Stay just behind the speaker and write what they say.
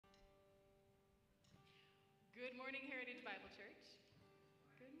Good morning, Heritage Bible Church.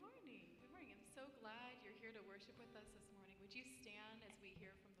 Good morning. Good morning. I'm so glad you're here to worship with us this morning. Would you stand as we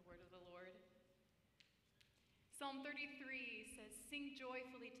hear from the word of the Lord? Psalm 33 says, "Sing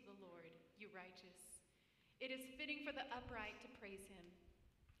joyfully to the Lord, you righteous. It is fitting for the upright to praise him.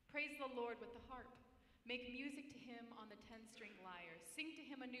 Praise the Lord with the harp. Make music to him on the 10-string lyre. Sing to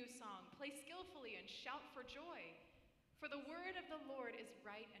him a new song. Play skillfully and shout for joy. For the word of the Lord is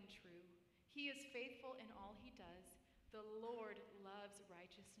right and true. He is faithful in all he does. The Lord loves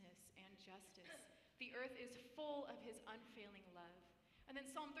righteousness and justice. The earth is full of his unfailing love." And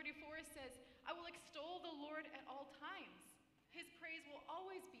then Psalm 34 says, "I will extol the Lord at all times. His praise will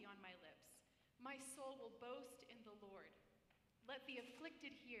always be on my lips. My soul will boast in the Lord. Let the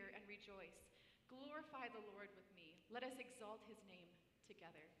afflicted hear and rejoice. Glorify the Lord with me. Let us exalt his name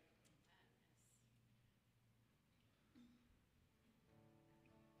together."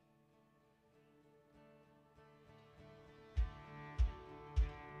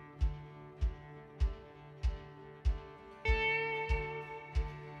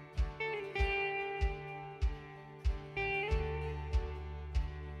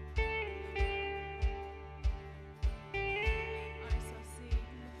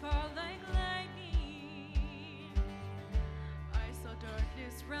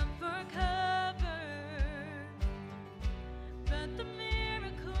 Darkness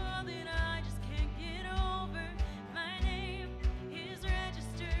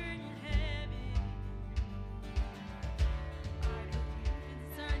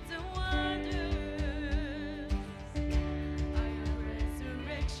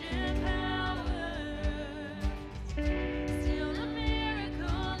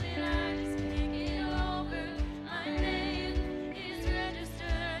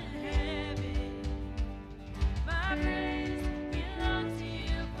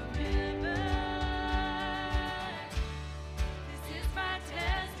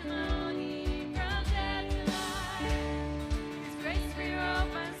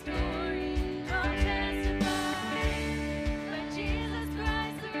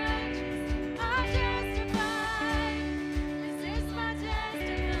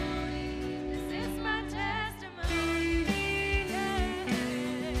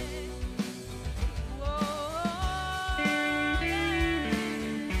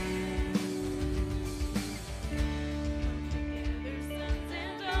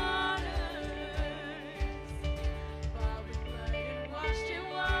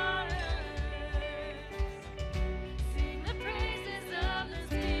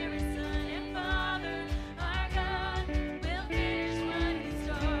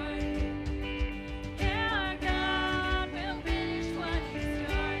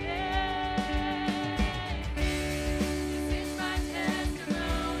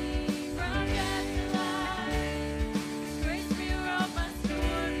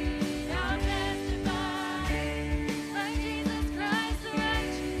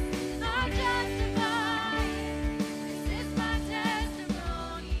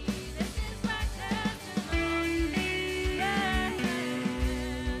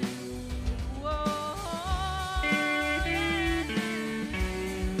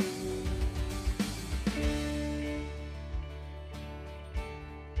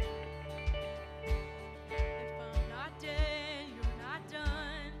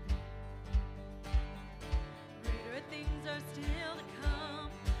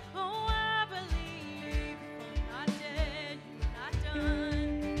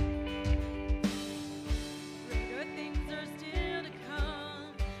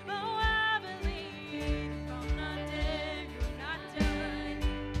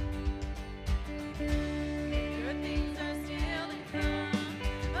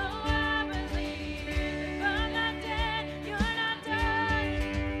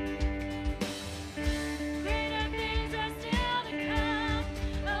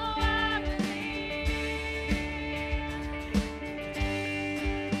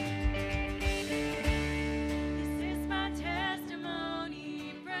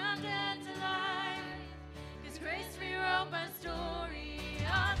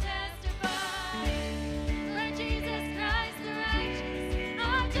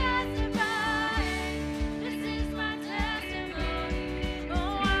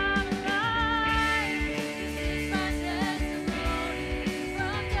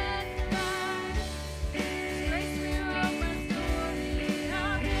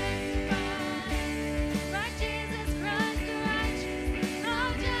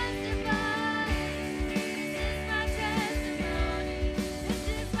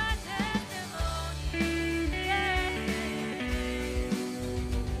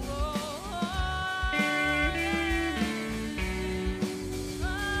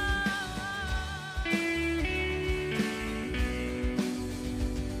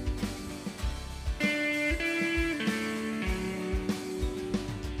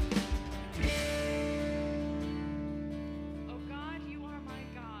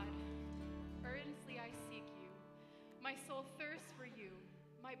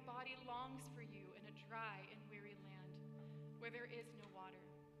My body longs for you in a dry and weary land where there is no water.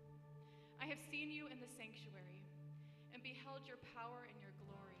 I have seen you in the sanctuary and beheld your power and your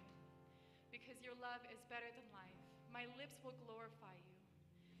glory. Because your love is better than life, my lips will glorify you.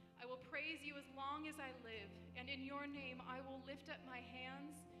 I will praise you as long as I live, and in your name I will lift up my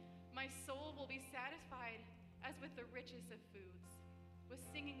hands. My soul will be satisfied as with the richest of foods. With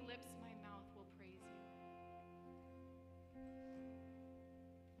singing lips, my mouth will praise you.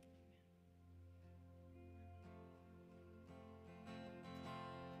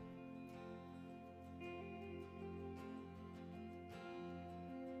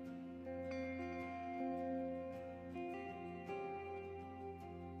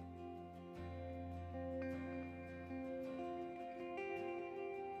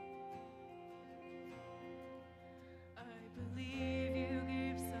 Believe you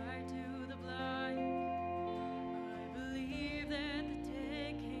give sight to the blind. I believe that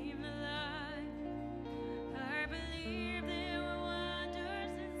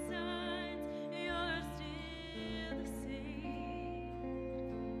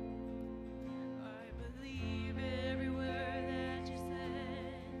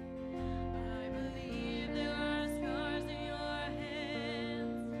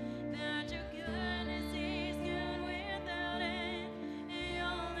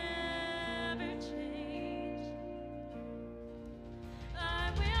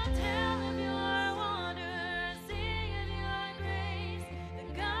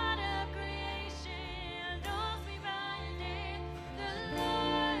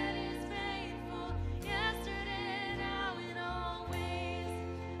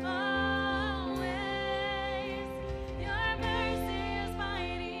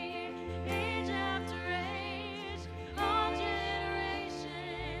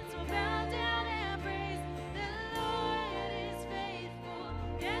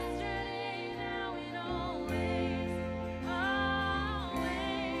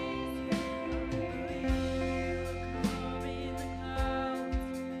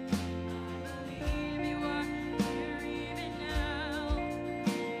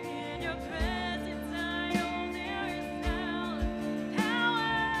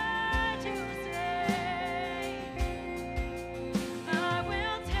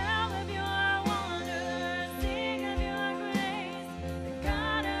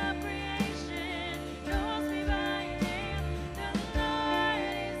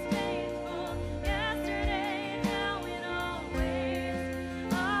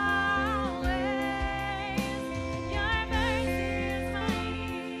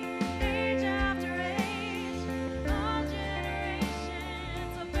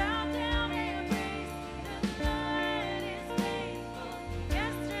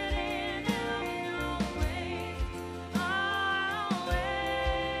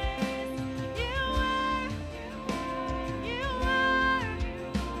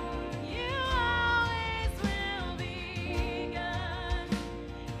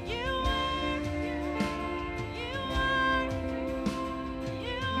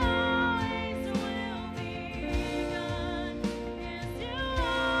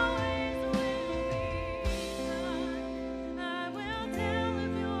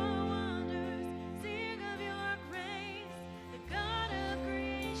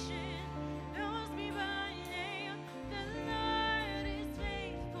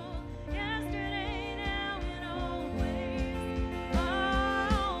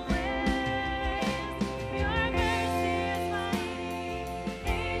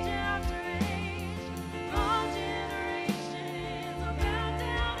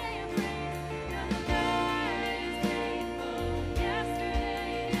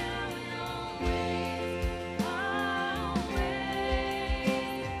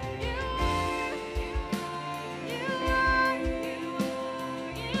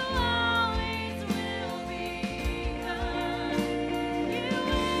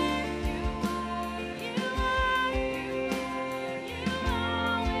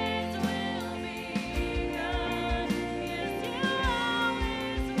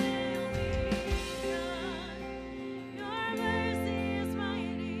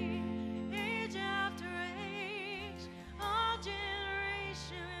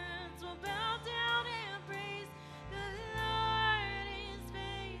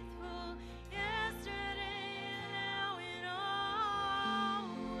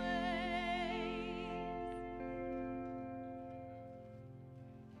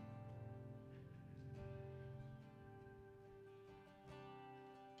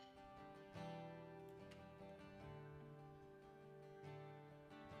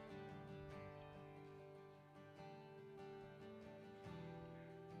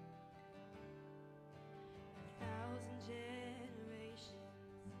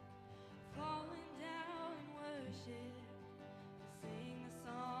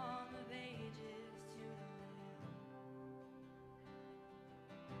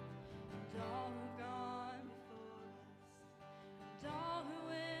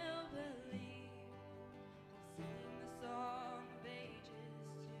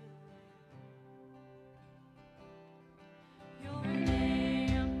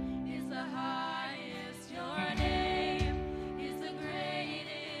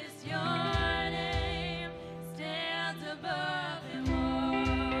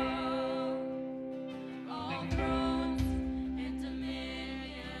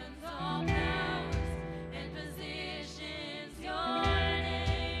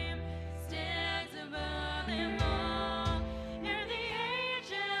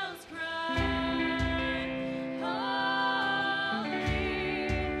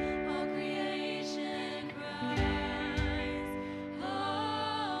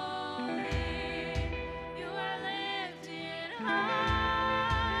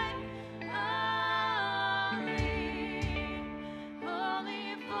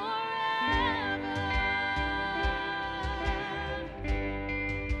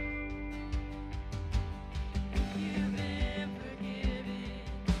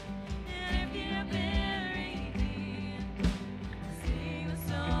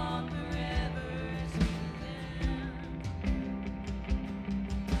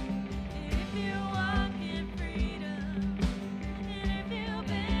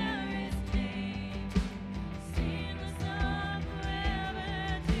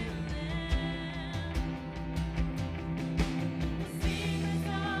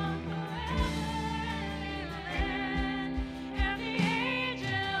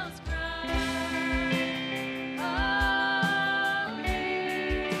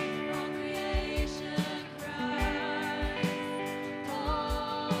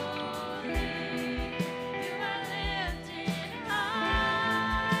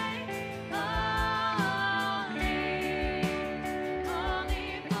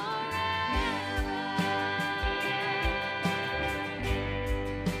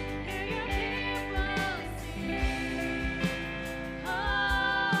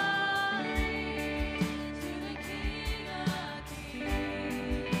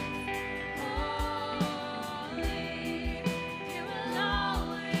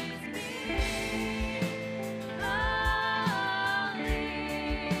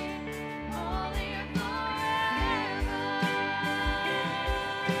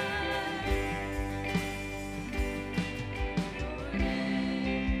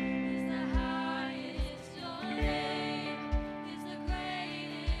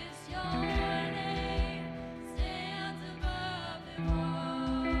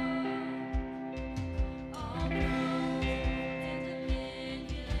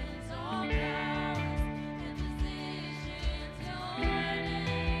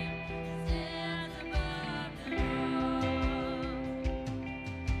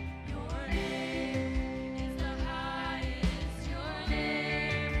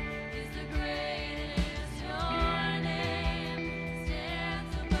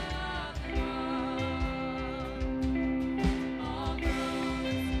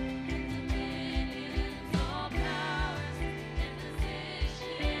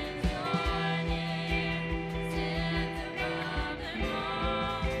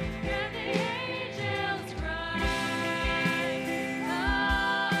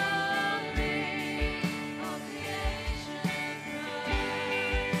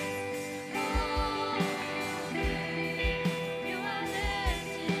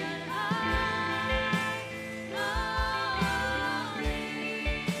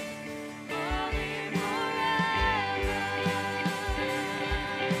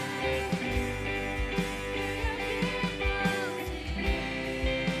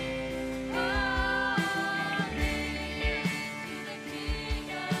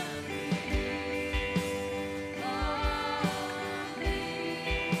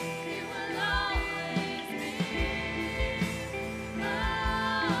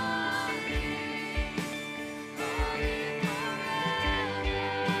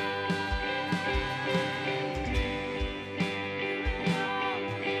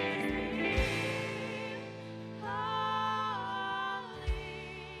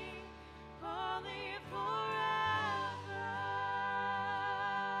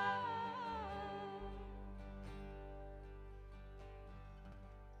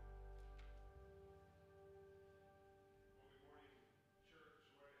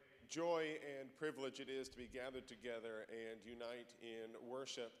joy and privilege it is to be gathered together and unite in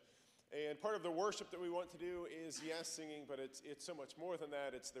worship. And part of the worship that we want to do is, yes, singing, but it's so much more than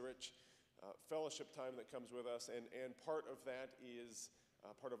that. It's the rich fellowship time that comes with us. And part of that is,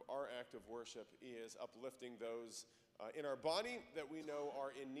 part of our act of worship is uplifting those in our body that we know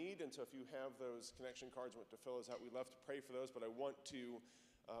are in need. And so if you have those connection cards, want to fill those out, we'd love to pray for those. But I want to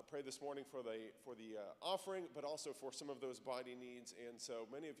pray this morning for the offering, but also for some of those body needs. And so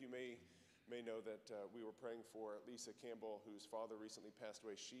many of you may know that we were praying for Lisa Campbell, whose father recently passed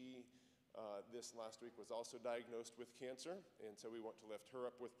away. She, this last week, was also diagnosed with cancer, and so we want to lift her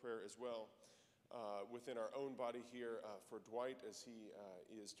up with prayer as well. Within our own body here for Dwight as he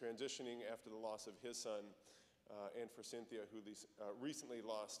is transitioning after the loss of his son, and for Cynthia, who recently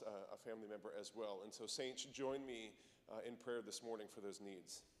lost a family member as well. And so, saints, join me in prayer this morning for those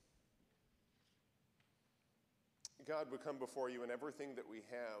needs. God, we come before you, and everything that we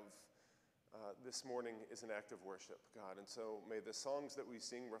have this morning is an act of worship, God. And so may the songs that we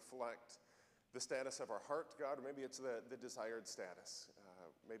sing reflect the status of our heart, God, or maybe it's the desired status.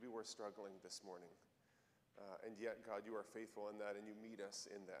 Maybe we're struggling this morning. And yet, God, you are faithful in that, and you meet us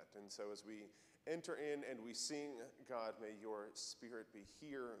in that. And so as we enter in and we sing, God, may your spirit be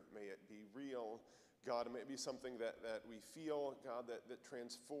here, may it be real. God, it may be something that we feel, God, that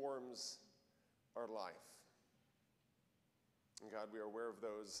transforms our life. And God, we are aware of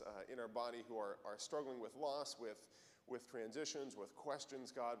those in our body who are struggling with loss, with transitions, with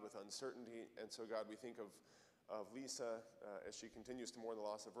questions, God, with uncertainty. And so, God, we think of Lisa as she continues to mourn the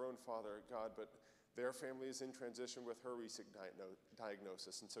loss of her own father, God, but their family is in transition with her recent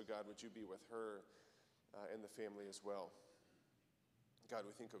diagnosis. And so, God, would you be with her and the family as well? God,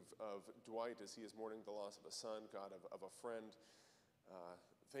 we think of Dwight as he is mourning the loss of a son, God, of a friend.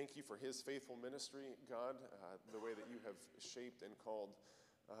 Thank you for his faithful ministry, God, the way that you have shaped and called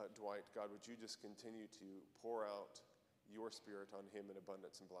Dwight. God, would you just continue to pour out your spirit on him in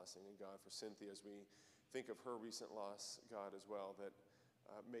abundance and blessing. And God, for Cynthia, as we think of her recent loss, God, as well, that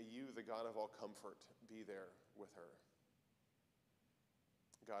may you, the God of all comfort, be there with her.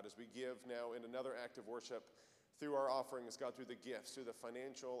 God, as we give now in another act of worship, through our offerings, God, through the gifts, through the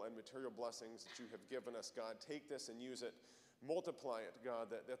financial and material blessings that you have given us, God, take this and use it. Multiply it,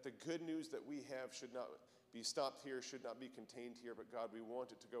 God, that the good news that we have should not be stopped here, should not be contained here, but God, we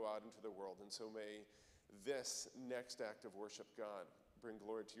want it to go out into the world. And so may this next act of worship, God, bring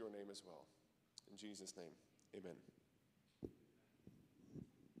glory to your name as well. In Jesus' name, amen.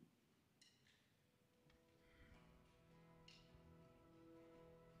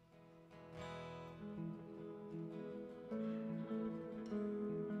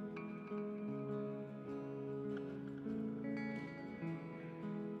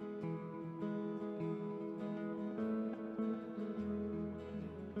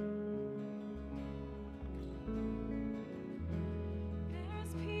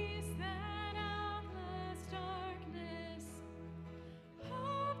 There's peace that outlasts darkness,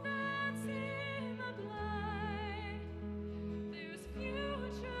 hope that's in the blood. There's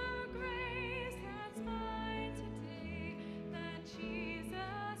future grace that's mine today, that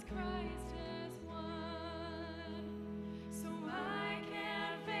Jesus Christ has won. So I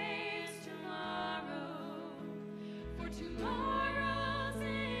can face tomorrow, for tomorrow's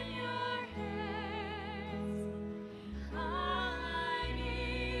in your hands. All I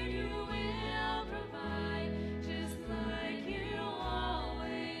need you will provide, just like you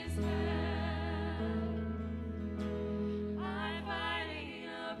always have. I'm fighting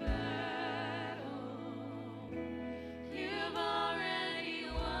a battle you've already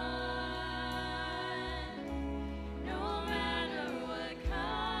won. No matter what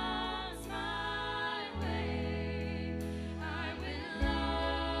comes my way, I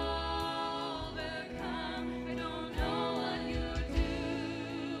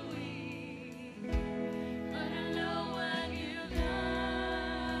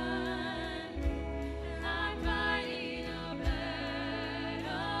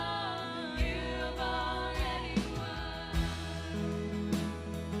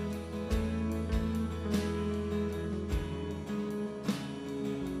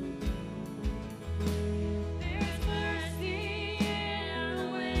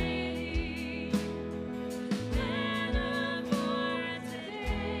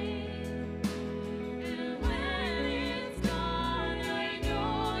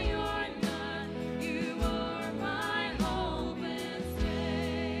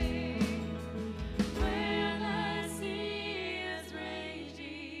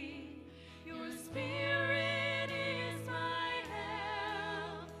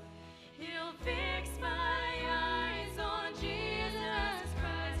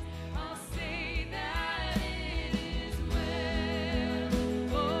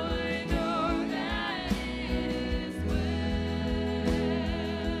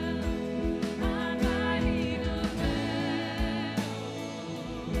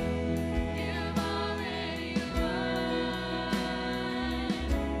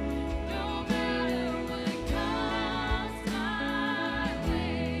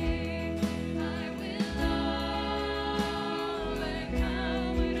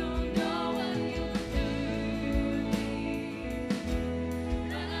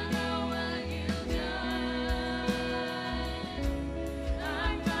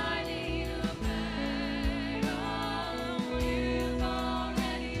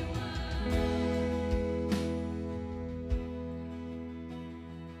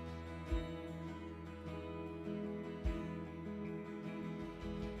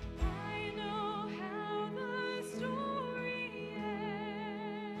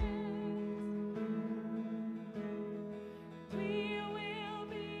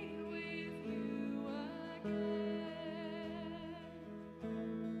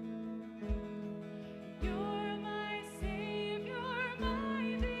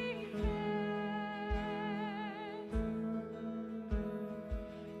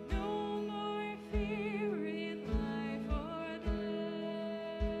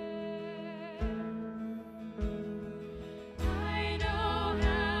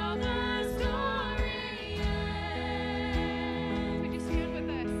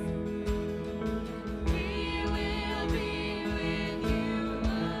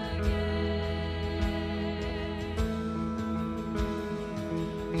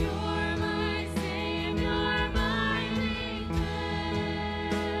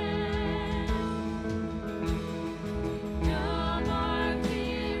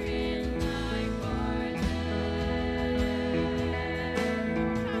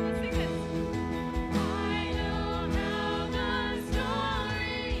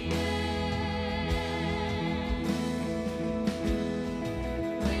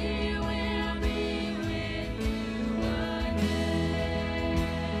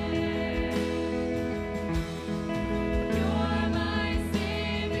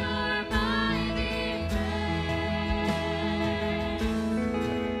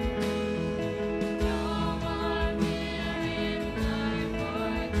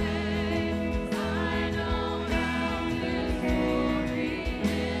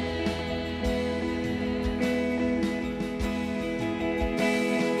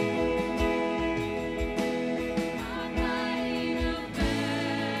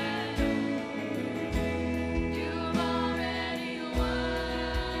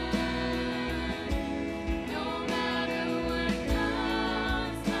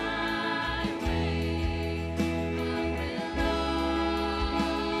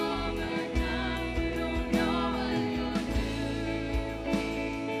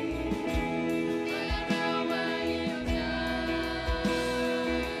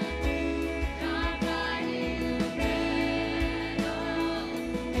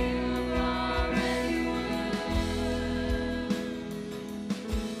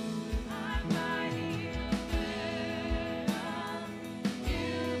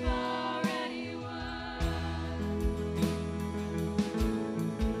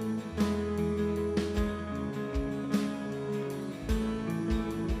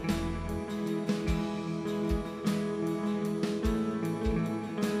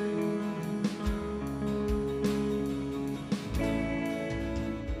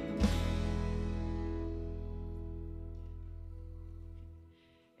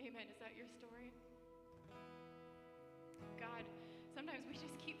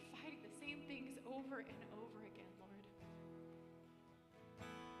over and over again, Lord.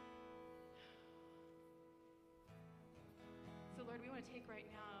 So, Lord, we want to take right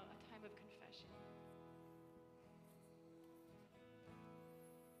now a time of confession.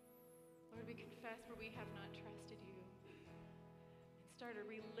 Lord, we confess where we have not trusted you and started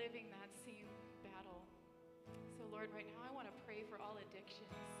reliving that same battle. So, Lord, right now I want to pray for all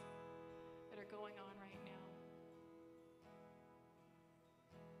addictions that are going on right now.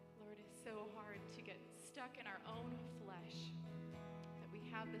 Lord, it's so hard to get stuck in our own flesh, that we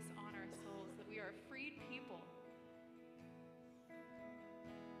have this on our souls, that we are a freed people.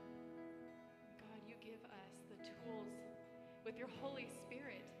 God, you give us the tools with your Holy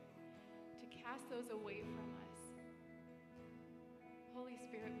Spirit to cast those away from us. Holy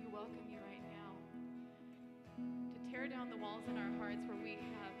Spirit, we welcome you right now to tear down the walls in our hearts where we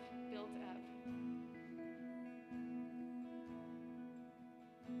have built up.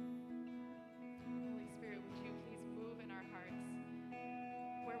 Holy Spirit, would you please move in our hearts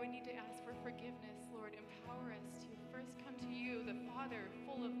where we need to ask for forgiveness. Lord, empower us to first come to you, the Father,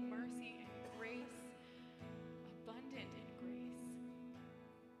 full of mercy and grace, abundant in grace,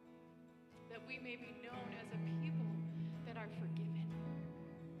 that we may be known as a people that are forgiven.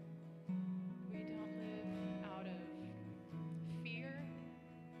 We don't live out of fear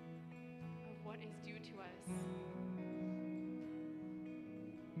of what is due to us.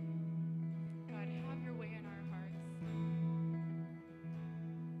 God, have your way in our hearts.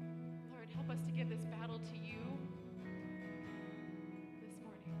 Lord, help us to give this battle to you this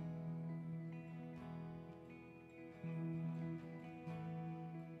morning.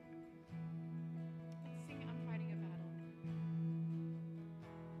 Let's sing I'm Fighting a Battle.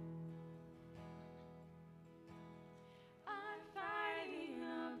 I'm fighting a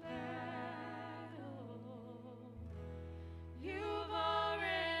battle. You've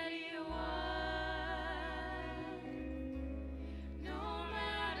already won. No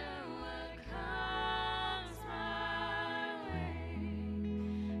matter what comes my way,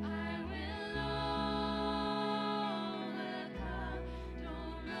 I will overcome.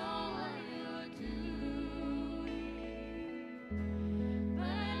 Don't know what you're doing, but I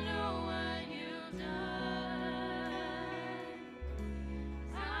know what you've done.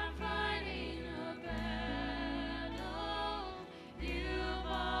 I'm fighting a battle you've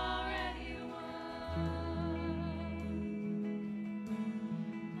already won.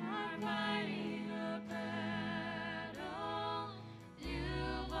 I'm fighting a battle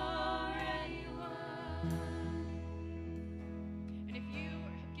you've already won. And if you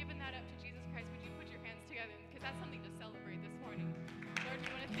have given that up to Jesus Christ, would you put your hands together? Because that's something to celebrate this morning. Lord, we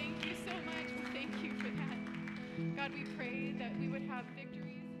want to thank you so much. We thank you for that. God, we pray that we would have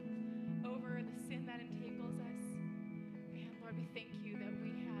victories over the sin that entangles us. And Lord, we thank you that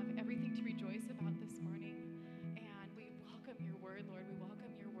we have everything to rejoice about this morning. And we welcome your word, Lord. We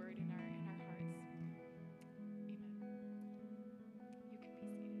welcome your word in our hearts. Amen. You can be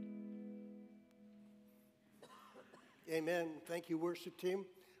seated. Amen. Thank you, worship team.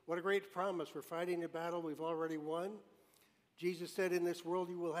 What a great promise. We're fighting a battle we've already won. Jesus said, in this world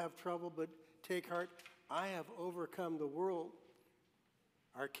you will have trouble, but take heart. I have overcome the world.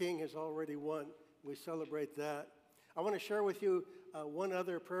 Our King has already won. We celebrate that. I want to share with you one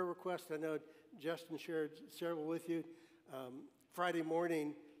other prayer request. I know Justin shared several with you. Friday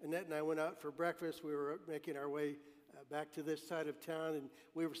morning, Annette and I went out for breakfast. We were making our way back to this side of town, and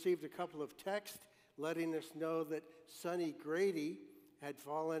we received a couple of texts letting us know that Sonny Grady had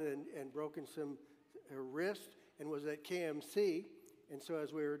fallen and broken her wrist and was at KMC. And so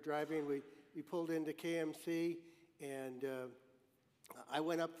as we were driving, we pulled into KMC, and I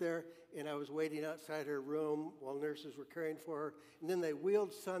went up there, and I was waiting outside her room while nurses were caring for her. And then they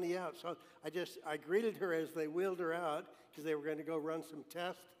wheeled Sonny out. So I greeted her as they wheeled her out because they were going to go run some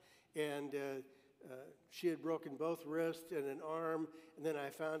tests. And she had broken both wrists and an arm. And then I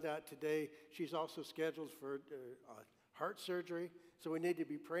found out today she's also scheduled for heart surgery. So we need to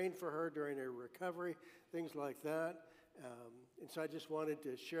be praying for her during her recovery, things like that. And so I just wanted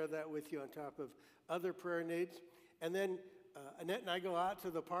to share that with you on top of other prayer needs. And then Annette and I go out to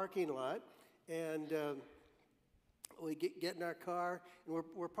the parking lot, and we get in our car, and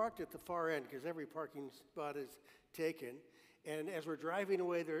we're parked at the far end because every parking spot is taken. And as we're driving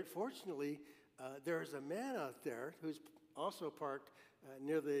away there, fortunately, there's a man out there who's also parked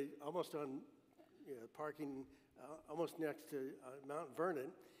near almost next to Mount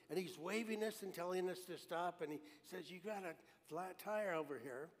Vernon. And he's waving us and telling us to stop, and he says, "You got a flat tire over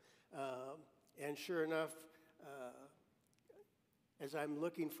here." And sure enough, as I'm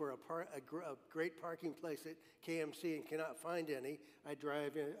looking for a great parking place at KMC and cannot find any, I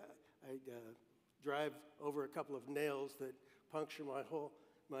drive in, drive over a couple of nails that puncture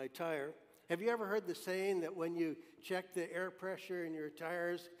my tire. Have you ever heard the saying that when you check the air pressure in your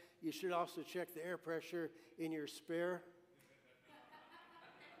tires, you should also check the air pressure in your spare?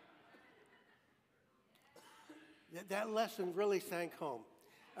 That lesson really sank home.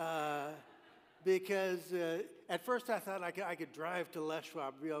 Because at first I thought I could drive to Les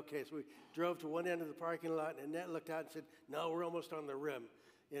Schwab and be okay. So we drove to one end of the parking lot, and Annette looked out and said, no, we're almost on the rim.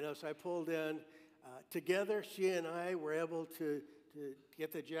 So I pulled in. Together, she and I were able to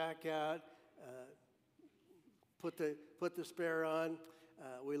get the jack out, put the spare on.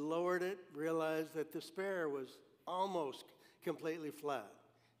 We lowered it, realized that the spare was almost completely flat.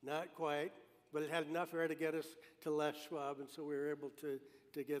 Not quite, but it had enough air to get us to Les Schwab, and so we were able to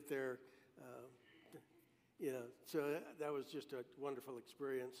get there. So that was just a wonderful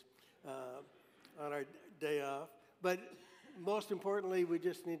experience on our day off. But most importantly, we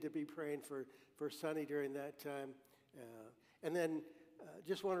just need to be praying for Sonny during that time. And then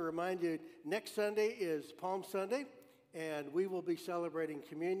just want to remind you, next Sunday is Palm Sunday, and we will be celebrating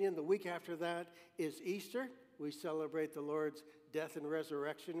communion. The week after that is Easter. We celebrate the Lord's death and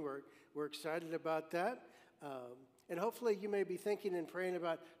resurrection. We're excited about that. And hopefully you may be thinking and praying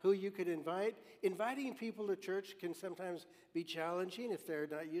about who you could invite. Inviting people to church can sometimes be challenging if they're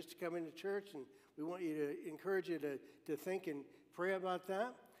not used to coming to church, and we want you to encourage you to think and pray about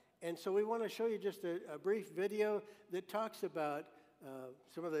that. And so we want to show you just a brief video that talks about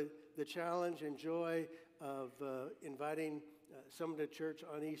some of the challenge and joy of inviting someone to church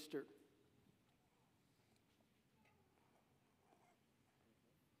on Easter.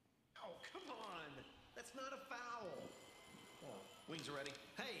 Oh, come on. That's not a foul. Oh, wings are ready.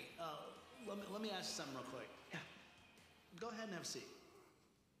 Hey, let me ask you something real quick. Yeah. Go ahead and have a seat.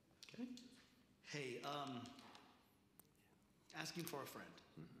 Okay. Hey, asking for a friend.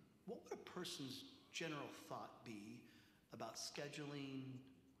 Mm-hmm. What would a person's general thought be about scheduling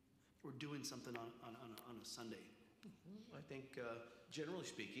or doing something on a Sunday? I think, generally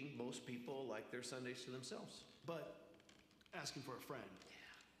speaking, most people like their Sundays to themselves. But asking for a friend. Yeah.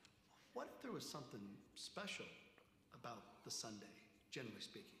 What if there was something special about the Sunday, generally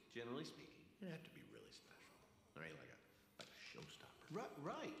speaking? Generally speaking, it'd have to be really special. Right, like a showstopper.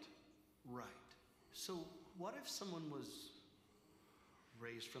 Right. So what if someone was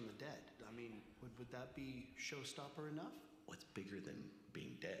raised from the dead? I mean, would that be showstopper enough? What's bigger than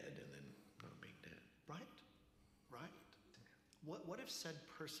being dead and then not being dead? Right. What if said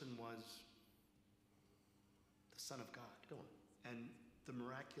person was the Son of God? Go on. And the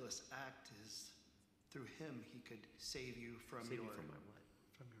miraculous act is through him he could save you from Save your... you from my what?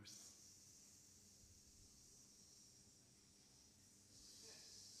 From your...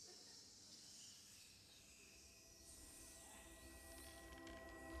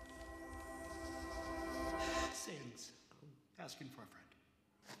 sins. Asking for a friend.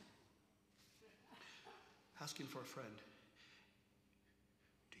 Asking for a friend.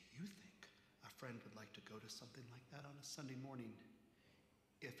 Do you think a friend would like to go to something like that on a Sunday morning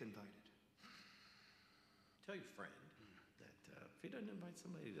if invited? Tell your friend that if he doesn't invite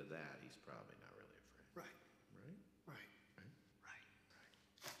somebody to that, he's probably not really a friend. Right.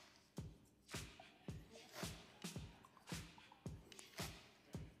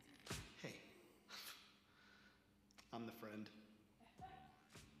 Hey, I'm the friend.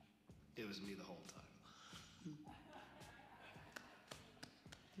 It was me the whole time.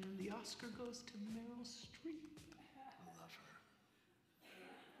 And the Oscar goes to Meryl Streep. I love her.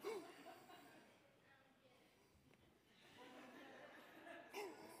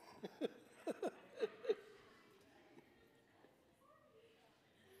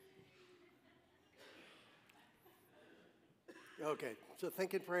 Okay, so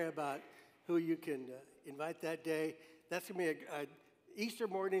think and pray about who you can invite that day. That's going to be Easter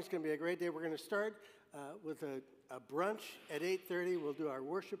morning is going to be a great day. We're going to start with a brunch at 8:30. We'll do our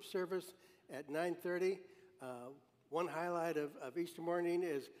worship service at 9:30. One highlight of Easter morning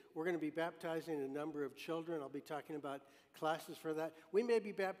is we're going to be baptizing a number of children. I'll be talking about classes for that. We may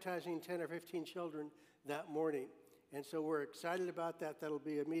be baptizing 10 or 15 children that morning. And so we're excited about that. That'll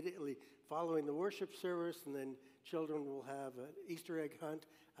be immediately following the worship service, and then children will have an Easter egg hunt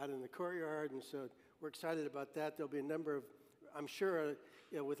out in the courtyard. And so we're excited about that. There'll be a number of, I'm sure,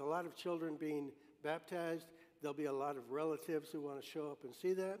 with a lot of children being baptized, there'll be a lot of relatives who want to show up and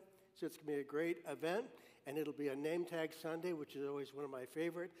see that. So it's going to be a great event, and it'll be a name tag Sunday, which is always one of my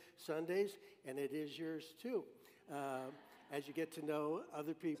favorite Sundays, and it is yours too. As you get to know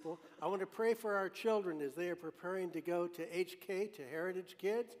other people. I want to pray for our children as they are preparing to go to HK, to Heritage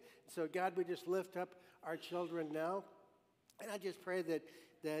Kids. So God, we just lift up our children now. And I just pray that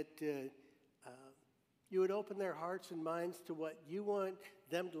you would open their hearts and minds to what you want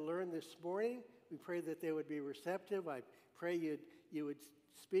them to learn this morning. We pray that they would be receptive. I pray you would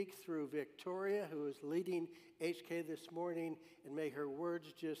speak through Victoria, who is leading HK this morning, and may her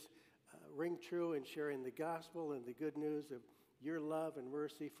words just ring true in sharing the gospel and the good news of your love and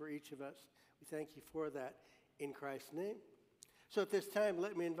mercy for each of us. We thank you for that in Christ's name. So at this time,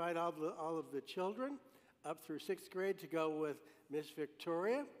 let me invite all of the children up through 6th grade to go with Miss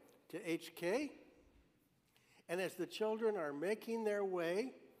Victoria to HK. And as the children are making their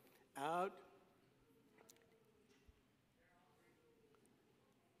way out,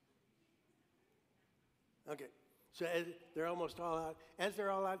 okay, so as they're almost all out. As they're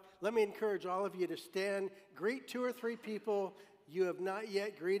all out, let me encourage all of you to stand, greet 2 or 3 people you have not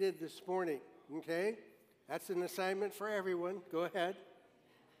yet greeted this morning, okay? That's an assignment for everyone. Go ahead.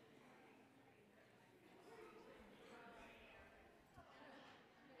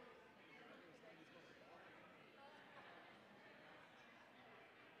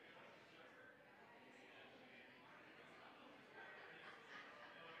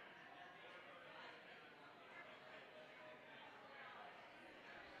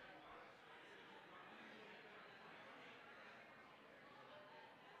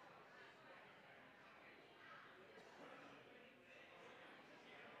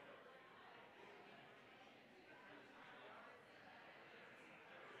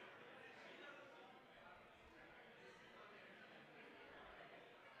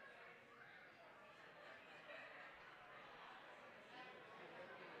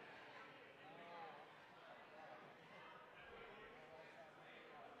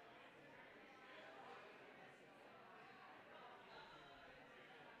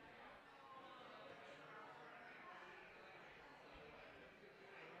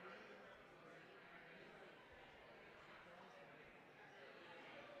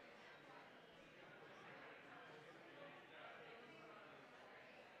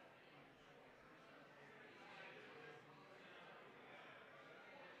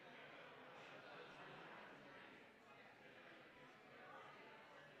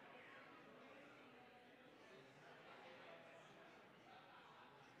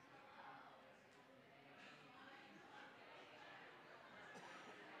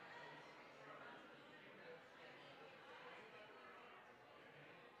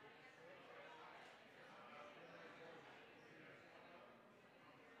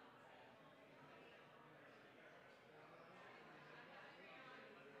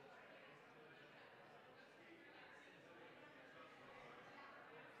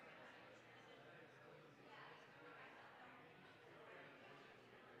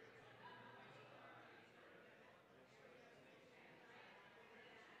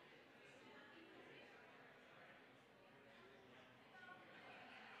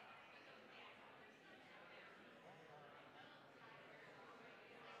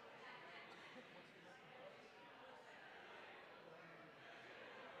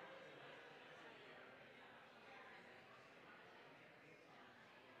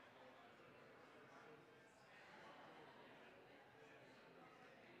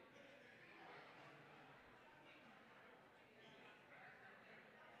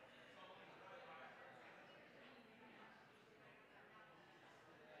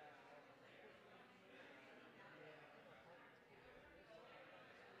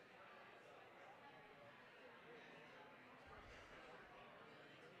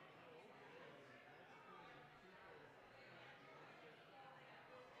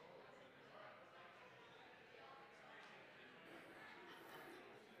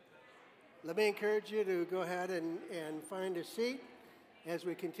 Let me encourage you to go ahead and find a seat as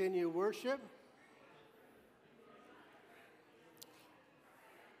we continue worship.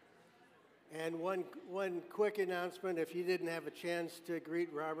 And one quick announcement, if you didn't have a chance to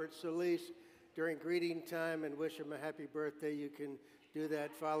greet Robert Solis during greeting time and wish him a happy birthday, you can do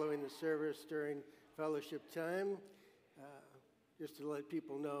that following the service during fellowship time. Just to let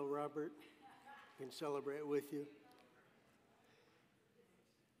people know, Robert can celebrate with you.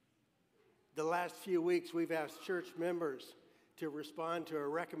 The last few weeks, we've asked church members to respond to a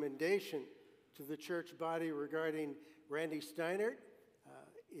recommendation to the church body regarding Randy Steinert.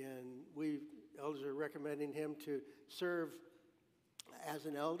 And elders are recommending him to serve as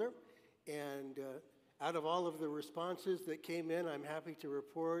an elder. And out of all of the responses that came in, I'm happy to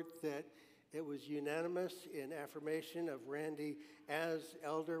report that it was unanimous in affirmation of Randy as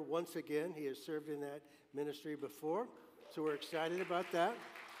elder. Once again, he has served in that ministry before. So we're excited about that.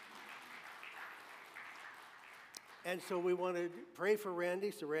 And so we want to pray for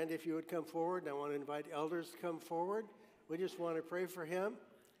Randy. So Randy, if you would come forward, and I want to invite elders to come forward. We just want to pray for him.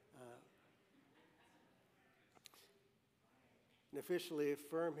 and officially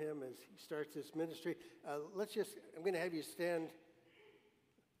affirm him as he starts this ministry. I'm going to have you stand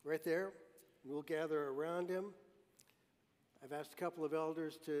right there. We'll gather around him. I've asked a couple of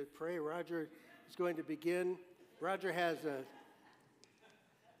elders to pray. Roger is going to begin. Roger has a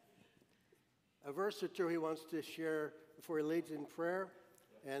verse or two he wants to share before he leads in prayer,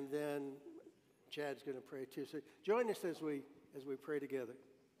 and then Chad's going to pray too. So join us as we pray together.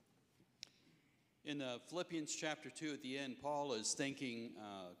 In Philippians chapter 2 at the end, Paul is thanking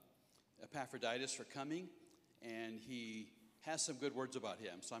Epaphroditus for coming, and he has some good words about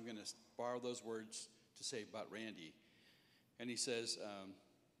him. So I'm going to borrow those words to say about Randy. And he says,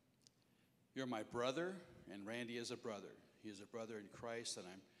 you're my brother, and Randy is a brother. He is a brother in Christ, and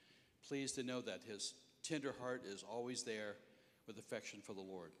I'm pleased to know that his tender heart is always there with affection for the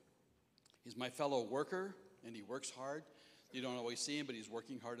Lord. He's my fellow worker, and he works hard. You don't always see him, but he's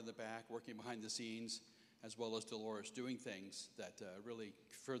working hard in the back, working behind the scenes, as well as Dolores, doing things that really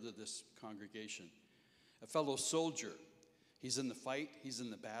further this congregation. A fellow soldier. He's in the fight. He's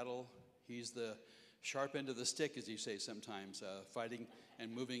in the battle. He's the sharp end of the stick, as you say sometimes, fighting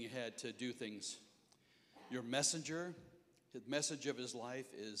and moving ahead to do things. Your messenger, the message of his life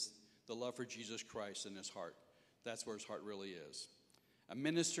is the love for Jesus Christ in his heart. That's where his heart really is. A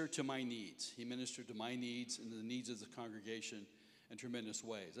minister to my needs. He ministered to my needs and the needs of the congregation in tremendous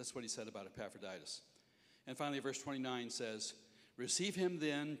ways. That's what he said about Epaphroditus. And finally, verse 29 says, receive him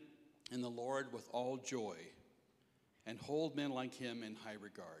then in the Lord with all joy, and hold men like him in high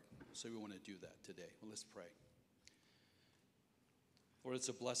regard. So we want to do that today. Well, let's pray. Lord, it's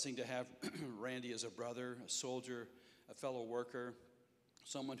a blessing to have Randy as a brother, a soldier, a fellow worker,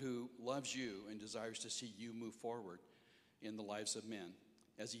 someone who loves you and desires to see you move forward in the lives of men,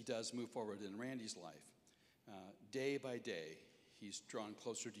 as he does move forward in Randy's life. Day by day, he's drawn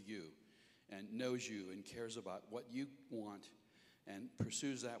closer to you and knows you and cares about what you want and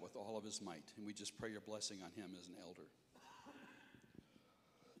pursues that with all of his might. And we just pray your blessing on him as an elder.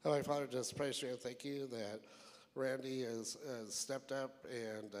 Heavenly Father, just praise you and thank you that Randy has stepped up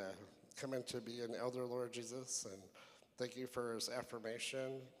and come in to be an elder, Lord Jesus. And thank you for his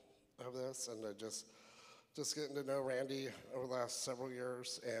affirmation of this, and just getting to know Randy over the last several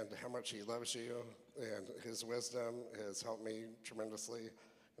years and how much he loves you, and his wisdom has helped me tremendously,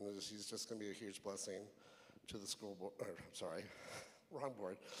 and he's just going to be a huge blessing to the school board, wrong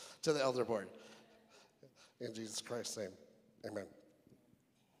board, to the elder board. In Jesus Christ's name, amen.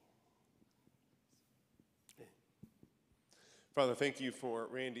 Father, thank you for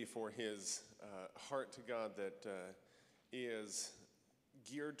Randy, for his heart to God that is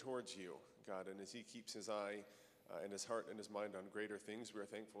geared towards you, God, and as he keeps his eye and his heart and his mind on greater things, we are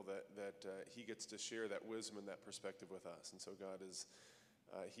thankful that he gets to share that wisdom and that perspective with us. And so, God, as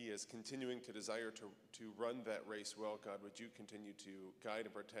he is continuing to desire to run that race well, God, would you continue to guide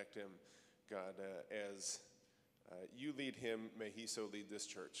and protect him, God, as you lead him, may he so lead this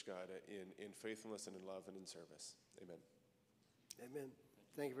church, God, in faithfulness and in love and in service. Amen. Amen.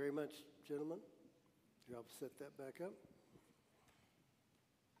 Thank you very much, gentlemen. I'll set that back up.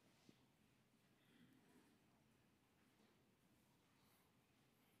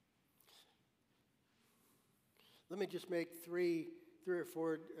 Let me just make three or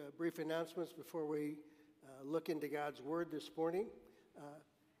four brief announcements before we look into God's Word this morning.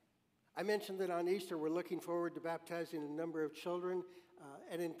 I mentioned that on Easter we're looking forward to baptizing a number of children,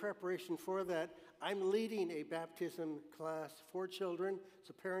 and in preparation for that, I'm leading a baptism class for children.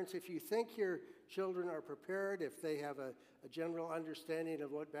 So parents, if you think your children are prepared, if they have a general understanding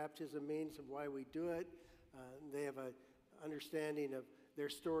of what baptism means and why we do it, they have an understanding of their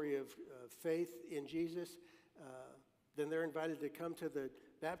story of faith in Jesus, then they're invited to come to the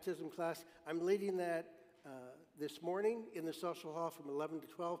baptism class. I'm leading that this morning in the social hall from 11 to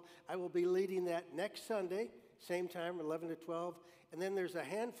 12. I will be leading that next Sunday, same time, 11 to 12. And then there's a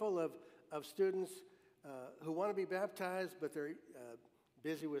handful of students who want to be baptized, but they're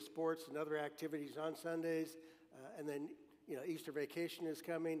busy with sports and other activities on Sundays. And then, Easter vacation is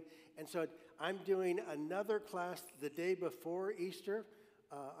coming. And so I'm doing another class the day before Easter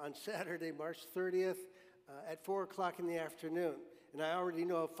on Saturday, March 30th at 4 o'clock in the afternoon. And I already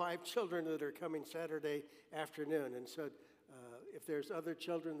know of 5 children that are coming Saturday afternoon. And so if there's other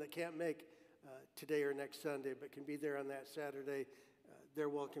children that can't make today or next Sunday but can be there on that Saturday, they're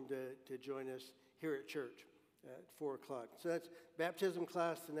welcome to join us here at church at 4 o'clock. So that's baptism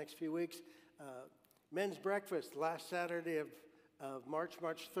class the next few weeks. Men's breakfast last Saturday of March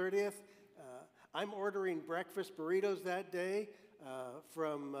 30th. I'm ordering breakfast burritos that day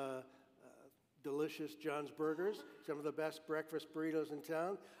from delicious John's Burgers, some of the best breakfast burritos in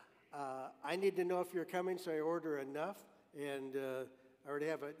town. I need to know if you're coming, so I order enough And I already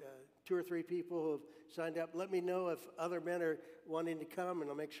have 2 or 3 people who have signed up. Let me know if other men are wanting to come, and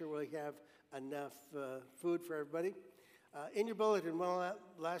I'll make sure we have enough food for everybody. In your bulletin, one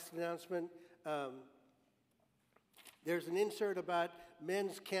last announcement. There's an insert about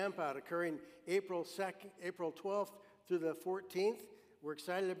men's camp out occurring April 12th through the 14th. We're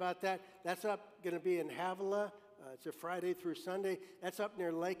excited about that. That's going to be in Havilah. It's a Friday through Sunday. That's up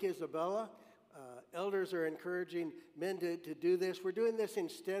near Lake Isabella. Elders are encouraging men to do this. We're doing this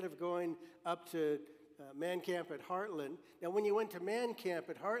instead of going up to Man Camp at Heartland. Now, when you went to Man Camp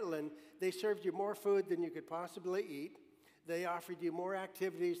at Heartland, they served you more food than you could possibly eat. They offered you more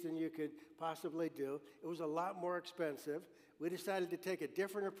activities than you could possibly do. It was a lot more expensive. We decided to take a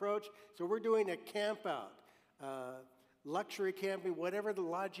different approach, so we're doing a camp out. Luxury camping, whatever the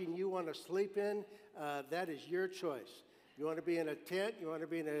lodging you want to sleep in, that is your choice. You want to be in a tent, you want to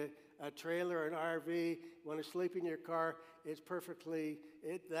be in a trailer, an RV, you want to sleep in your car,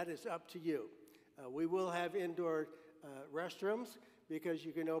 that is up to you. We will have indoor restrooms because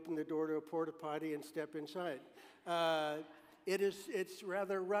you can open the door to a porta potty and step inside. It's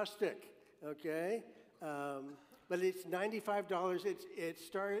rather rustic, okay? But it's $95.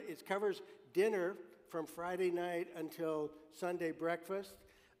 It covers dinner from Friday night until Sunday breakfast.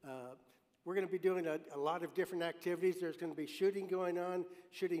 We're going to be doing a lot of different activities. There's going to be shooting going on,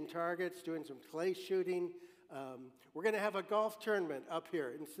 shooting targets, doing some clay shooting. We're going to have a golf tournament up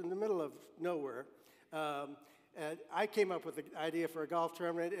here. It's in the middle of nowhere. And I came up with the idea for a golf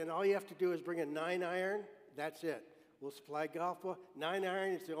tournament, and all you have to do is bring a 9-iron. That's it. We'll supply golf ball.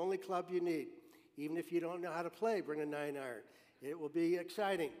 9-iron is the only club you need. Even if you don't know how to play, bring a 9-iron. It will be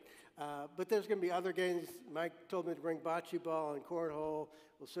exciting. But there's going to be other games. Mike told me to bring bocce ball and cornhole.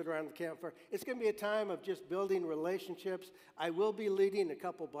 We'll sit around the campfire. It's going to be a time of just building relationships. I will be leading a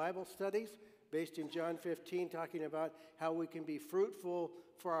couple Bible studies based in John 15, talking about how we can be fruitful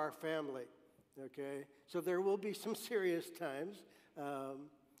for our family. Okay? So there will be some serious times.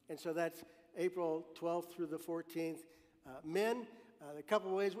 And so that's April 12th through the 14th. Men, a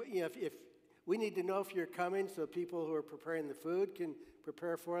couple ways. If we need to know if you're coming so people who are preparing the food can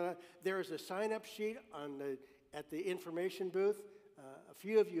prepare for that. There is a sign-up sheet at the information booth. A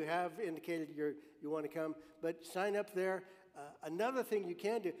few of you have indicated you want to come, but sign up there. Another thing you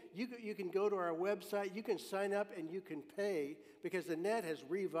can do, you can go to our website, you can sign up and you can pay because the net has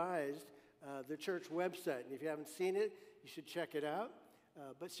revised the church website. And if you haven't seen it, you should check it out.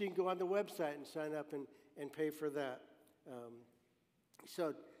 But so you can go on the website and sign up and pay for that.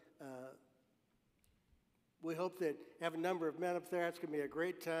 We hope that have a number of men up there. It's going to be a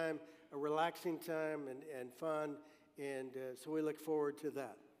great time, a relaxing time and fun. And so we look forward to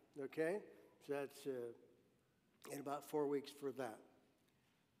that. Okay? So that's in about 4 weeks for that.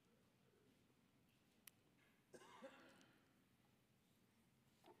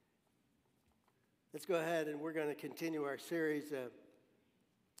 Let's go ahead and we're going to continue our series. We're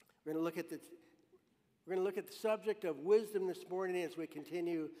going to look at the subject of wisdom this morning as we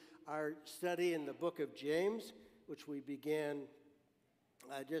continue our study in the book of James, which we began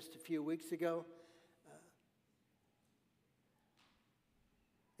just a few weeks ago.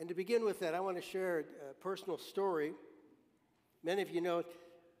 And to begin with that, I want to share a personal story. Many of you know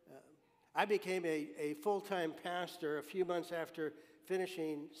I became a full-time pastor a few months after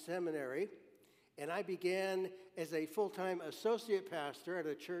finishing seminary. And I began as a full-time associate pastor at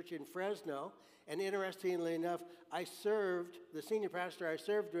a church in Fresno. And interestingly enough, the senior pastor I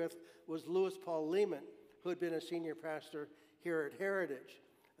served with was Louis Paul Lehman, who had been a senior pastor here at Heritage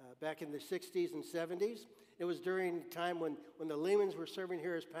back in the 60s and 70s. It was during the time when the Lehmans were serving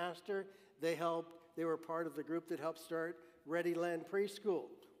here as pastor. They were part of the group that helped start Ready Land Preschool,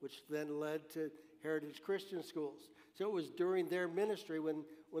 which then led to Heritage Christian Schools. So it was during their ministry when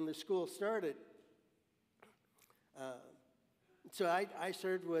the school started. So I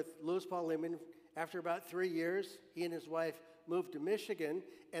served with Louis Paul Lehman. After about 3 years, he and his wife moved to Michigan,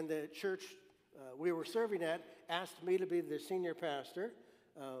 and the church we were serving at asked me to be the senior pastor,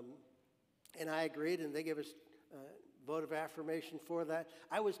 and I agreed, and they gave us a vote of affirmation for that.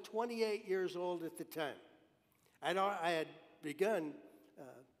 I was 28 years old at the time. I had begun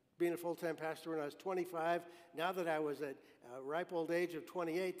being a full-time pastor when I was 25. Now that I was at a ripe old age of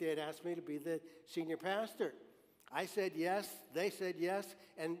 28, they had asked me to be the senior pastor. I said yes, they said yes,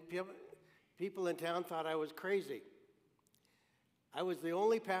 and people in town thought I was crazy. I was the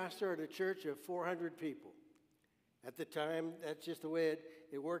only pastor at a church of 400 people. At the time, that's just the way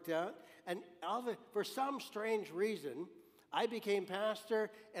it worked out. And for some strange reason, I became pastor,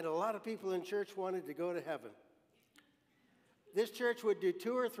 and a lot of people in church wanted to go to heaven. This church would do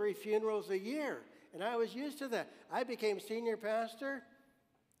 2 or 3 funerals a year, And I was used to that. I became senior pastor,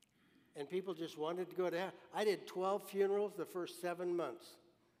 and people just wanted to go to heaven. I did 12 funerals the first 7 months.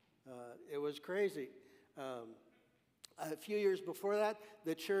 It was crazy. A few years before that,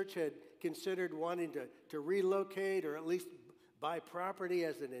 the church had considered wanting to relocate or at least buy property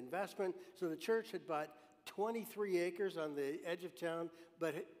as an investment. So the church had bought 23 acres on the edge of town,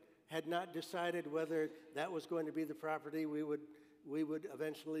 but had not decided whether that was going to be the property we would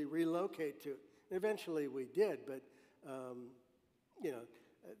eventually relocate to. And eventually we did, but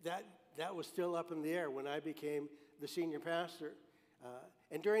that was still up in the air when I became the senior pastor.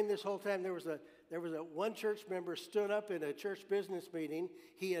 And during this whole time, there was a one church member stood up in a church business meeting.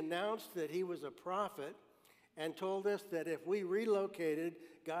 He announced that he was a prophet and told us that if we relocated,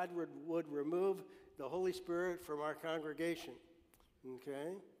 God would remove the Holy Spirit from our congregation.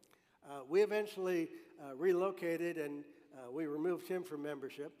 Okay? We eventually relocated, and we removed him from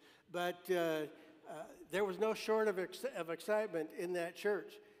membership. But there was no short of excitement in that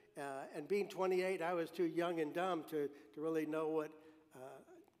church. And being 28, I was too young and dumb to really know what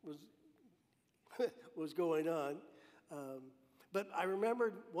was going on. But I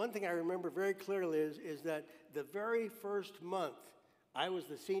remembered, one thing I remember very clearly is that the very first month I was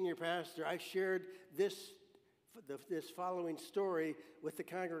the senior pastor, I shared this following story with the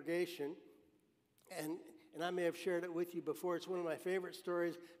congregation. And I may have shared it with you before. It's one of my favorite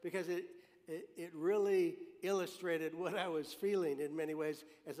stories because it really illustrated what I was feeling in many ways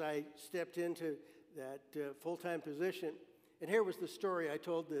as I stepped into that full-time position. And here was the story I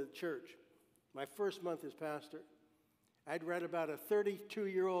told the church. My first month as pastor, I'd read about a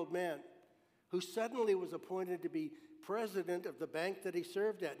 32-year-old man who suddenly was appointed to be president of the bank that he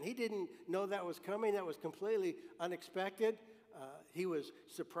served at. And he didn't know that was coming. That was completely unexpected. He was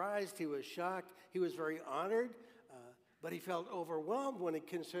surprised. He was shocked. He was very honored. But he felt overwhelmed when he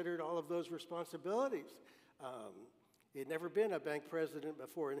considered all of those responsibilities. He had never been a bank president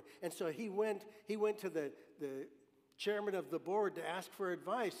before. And so he went to the chairman of the board to ask for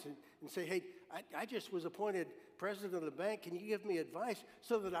advice and say, hey, I just was appointed president of the bank. Can you give me advice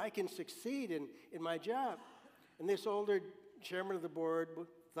so that I can succeed in my job? And this older chairman of the board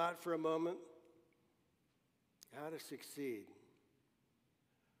thought for a moment, how to succeed.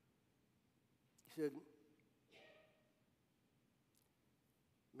 He said,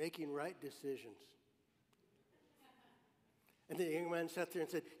 making right decisions. And the young man sat there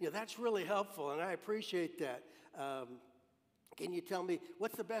and said, that's really helpful, and I appreciate that. Can you tell me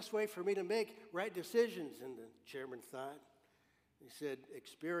what's the best way for me to make right decisions? And the chairman thought. He said,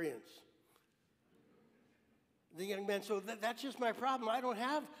 experience. The young man, so that's just my problem. I don't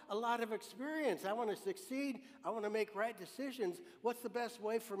have a lot of experience. I want to succeed. I want to make right decisions. What's the best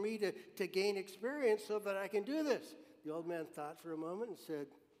way for me to gain experience so that I can do this? The old man thought for a moment and said,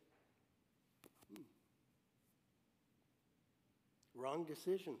 wrong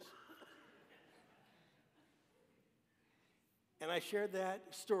decisions. And I shared that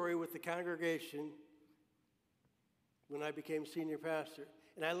story with the congregation when I became senior pastor.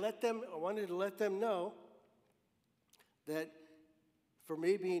 And I wanted to let them know that for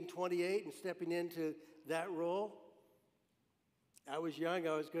me being 28 and stepping into that role, I was young,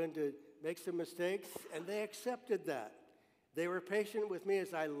 I was going to make some mistakes, and they accepted that. They were patient with me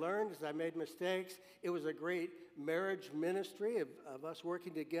as I learned, as I made mistakes. It was a great marriage ministry of us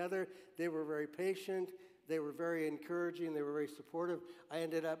working together. They were very patient. They were very encouraging. They were very supportive. I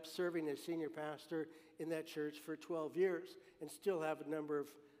ended up serving as senior pastor in that church for 12 years and still have a number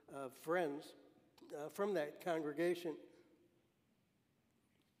of friends from that congregation.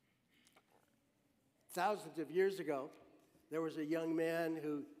 Thousands of years ago, there was a young man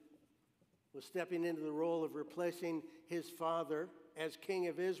who was stepping into the role of replacing his father as king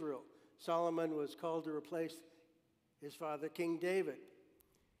of Israel. Solomon was called to replace his father, King David.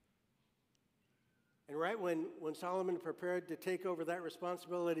 And right when Solomon prepared to take over that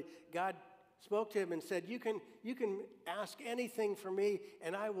responsibility, God spoke to him and said, you can ask anything from me,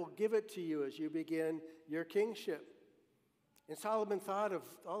 and I will give it to you as you begin your kingship. And Solomon thought of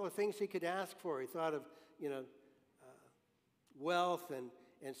all the things he could ask for. He thought of, wealth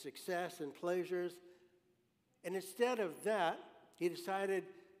and success and pleasures. And instead of that, he decided,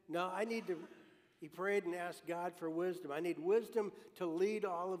 no, he prayed and asked God for wisdom. I need wisdom to lead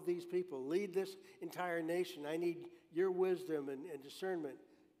all of these people, lead this entire nation. I need your wisdom and discernment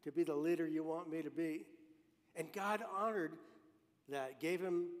to be the leader you want me to be. And God honored that, gave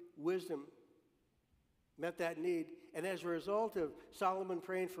him wisdom, met that need. And as a result of Solomon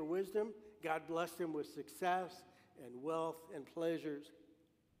praying for wisdom, God blessed him with success and wealth and pleasures.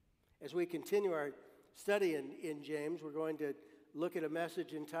 As we continue our study in James, we're going to look at a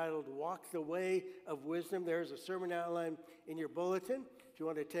message entitled Walk the Way of Wisdom. There's a sermon outline in your bulletin if you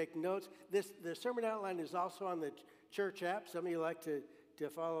want to take notes. The sermon outline is also on the church app. Some of you like to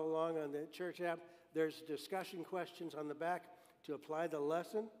follow along on the church app. There's discussion questions on the back to apply the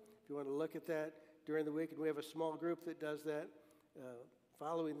lesson if you want to look at that during the week. And we have a small group that does that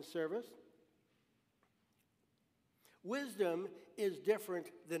following the service. Wisdom is different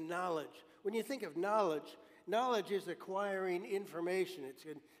than knowledge. When you think of knowledge, knowledge is acquiring information. It's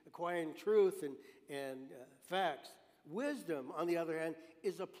acquiring truth and facts. Wisdom, on the other hand,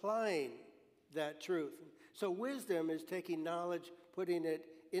 is applying that truth. So wisdom is taking knowledge, putting it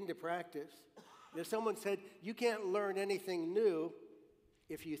into practice. If someone said, you can't learn anything new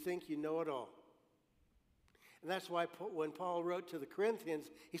if you think you know it all. And that's why when Paul wrote to the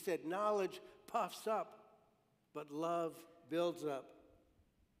Corinthians, he said, knowledge puffs up, but love builds up.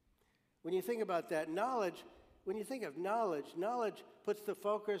 When you think about that, when you think of knowledge, knowledge puts the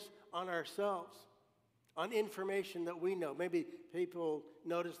focus on ourselves, on information that we know. Maybe people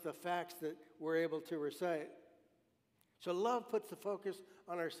notice the facts that we're able to recite. So love puts the focus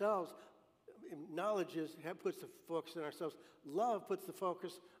on ourselves. Knowledge puts the focus on ourselves. Love puts the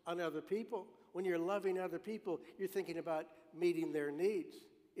focus on other people. When you're loving other people, you're thinking about meeting their needs.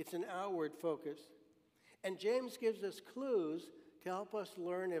 It's an outward focus. And James gives us clues to help us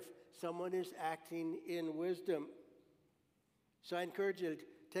learn if someone is acting in wisdom. So I encourage you to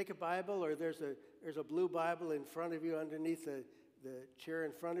take a Bible, or there's a blue Bible in front of you underneath the chair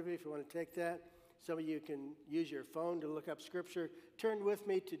in front of you if you want to take that. Some of you can use your phone to look up Scripture. Turn with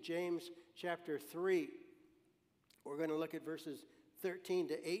me to James chapter 3. We're going to look at verses 13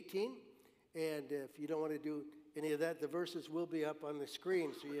 to 18. And if you don't want to do any of that, the verses will be up on the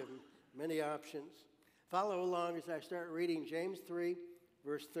screen, so you have many options. Follow along as I start reading James 3,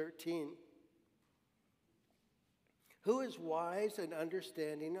 verse 13. Who is wise and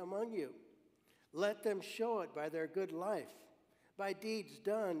understanding among you? Let them show it by their good life, by deeds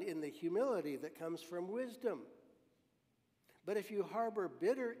done in the humility that comes from wisdom. But if you harbor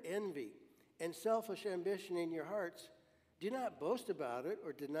bitter envy and selfish ambition in your hearts, do not boast about it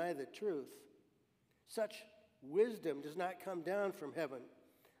or deny the truth. Such wisdom does not come down from heaven,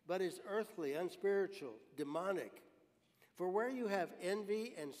 but is earthly, unspiritual, demonic. For where you have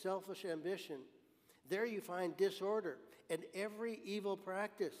envy and selfish ambition, there you find disorder and every evil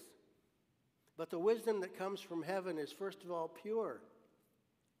practice. But the wisdom that comes from heaven is first of all pure,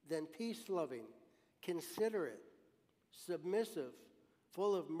 then peace-loving, considerate, submissive,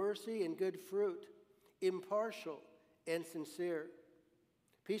 full of mercy and good fruit, impartial and sincere.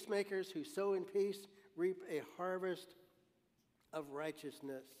 Peacemakers who sow in peace reap a harvest of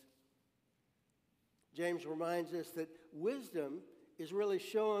righteousness. James reminds us that wisdom is really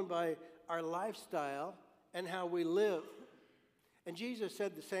shown by our lifestyle and how we live. And Jesus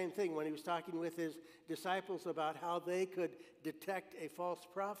said the same thing when he was talking with his disciples about how they could detect a false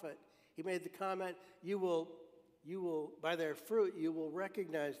prophet. He made the comment, you will, by their fruit, you will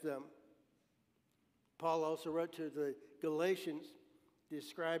recognize them. Paul also wrote to the Galatians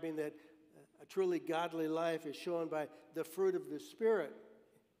describing that a truly godly life is shown by the fruit of the Spirit.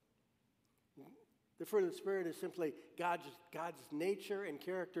 The fruit of the Spirit is simply God's nature and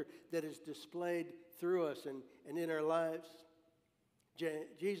character that is displayed through us and in our lives.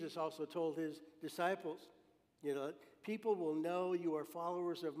 Jesus also told his disciples, people will know you are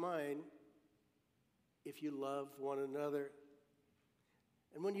followers of mine if you love one another.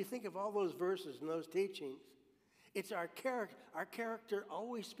 And when you think of all those verses and those teachings, it's our character. Our character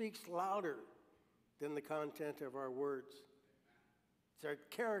always speaks louder than the content of our words. It's our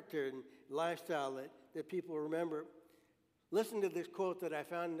character and lifestyle that people remember. Listen to this quote that I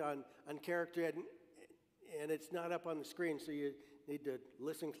found on character, and it's not up on the screen, so you need to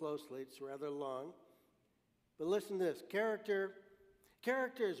listen closely. It's rather long. But listen to this. Character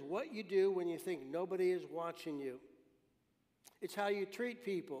is what you do when you think nobody is watching you. It's how you treat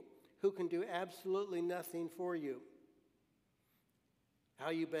people who can do absolutely nothing for you. How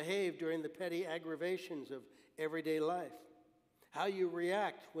you behave during the petty aggravations of everyday life. How you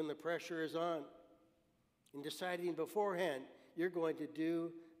react when the pressure is on. In deciding beforehand you're going to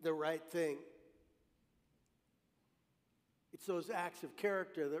do the right thing. It's those acts of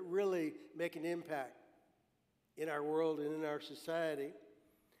character that really make an impact in our world and in our society.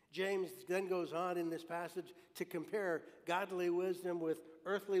 James then goes on in this passage to compare godly wisdom with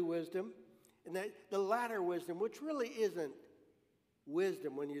earthly wisdom, and that the latter wisdom, which really isn't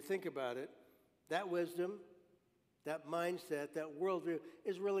wisdom when you think about it, that wisdom, that mindset, that worldview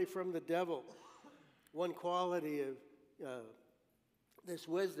is really from the devil. One quality of this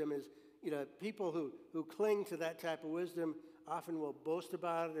wisdom is, people who cling to that type of wisdom often will boast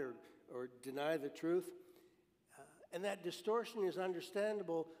about it or deny the truth. And that distortion is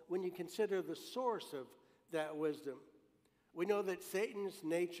understandable when you consider the source of that wisdom. We know that Satan's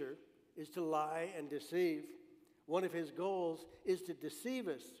nature is to lie and deceive. One of his goals is to deceive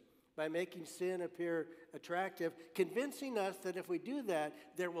us by making sin appear attractive, convincing us that if we do that,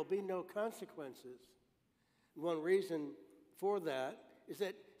 there will be no consequences. One reason for that is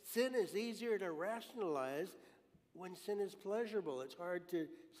that sin is easier to rationalize when sin is pleasurable. It's hard to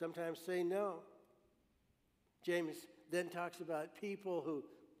sometimes say no. James then talks about people who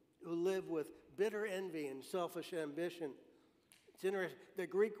live with bitter envy and selfish ambition. It's interesting. The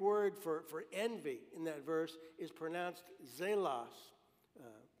Greek word for envy in that verse is pronounced zelos,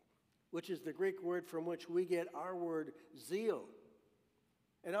 which is the Greek word from which we get our word zeal.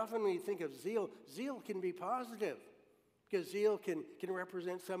 And often when you think of zeal, zeal can be positive because zeal can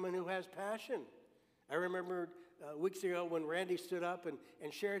represent someone who has passion. I remember weeks ago when Randy stood up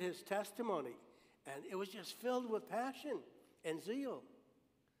and shared his testimony, and it was just filled with passion and zeal.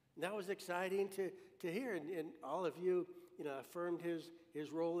 And that was exciting to hear, and all of you, affirmed his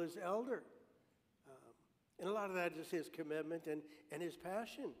role as elder. And a lot of that is his commitment and his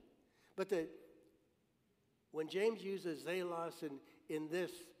passion. But when James uses zelos in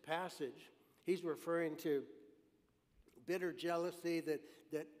this passage, he's referring to bitter jealousy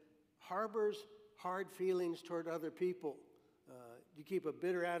that harbors hard feelings toward other people. You keep a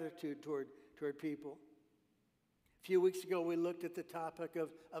bitter attitude toward people. A few weeks ago, we looked at the topic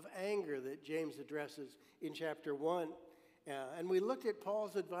of anger that James addresses in chapter 1. And we looked at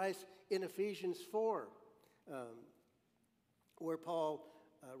Paul's advice in Ephesians 4, where Paul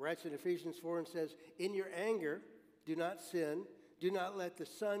writes in Ephesians 4 and says, "In your anger, do not sin. Do not let the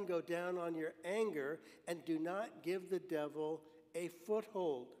sun go down on your anger, and do not give the devil a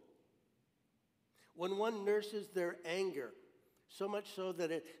foothold." When one nurses their anger, so much so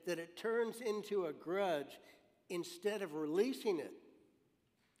that it turns into a grudge instead of releasing it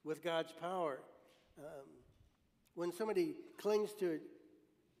with God's power, when somebody clings to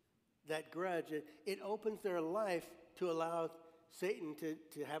that grudge, it opens their life to allow Satan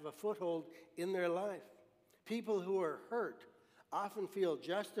to have a foothold in their life. People who are hurt often feel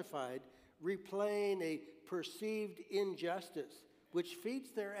justified replaying a perceived injustice, which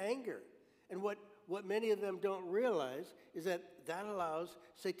feeds their anger. And what many of them don't realize is that allows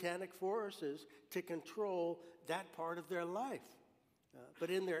satanic forces to control that part of their life. But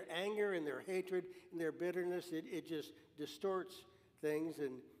in their anger, in their hatred, in their bitterness, it just distorts things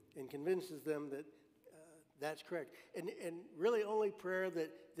and convinces them that that's correct. And really only prayer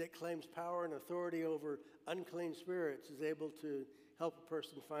that claims power and authority over unclean spirits is able to help a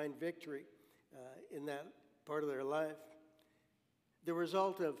person find victory in that part of their life. The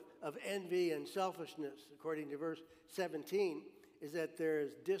result of envy and selfishness, according to verse 17, is that there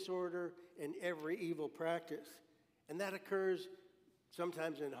is disorder in every evil practice. And that occurs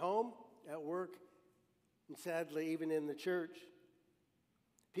sometimes in home, at work, and sadly even in the church.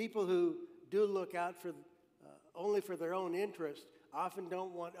 People who do look out for only for their own interest often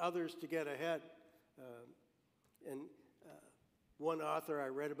don't want others to get ahead. One author I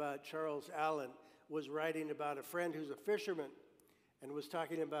read about, Charles Allen, was writing about a friend who's a fisherman and was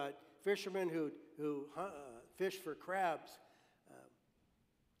talking about fishermen who fish for crabs.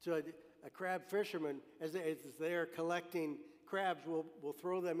 So a crab fisherman, as they are collecting crabs, will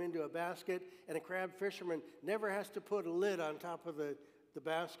throw them into a basket, and a crab fisherman never has to put a lid on top of the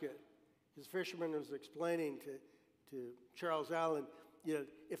basket. His fisherman was explaining to Charles Allen,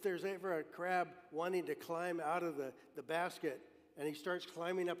 if there's ever a crab wanting to climb out of the basket, and he starts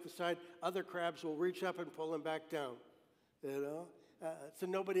climbing up the side, other crabs will reach up and pull him back down, so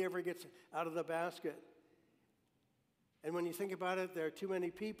nobody ever gets out of the basket. And when you think about it, there are too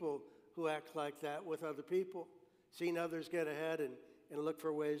many people who act like that with other people, seeing others get ahead and look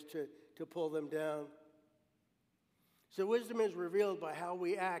for ways to pull them down. So wisdom is revealed by how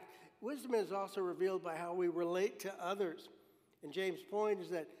we act. Wisdom is also revealed by how we relate to others. And James' point is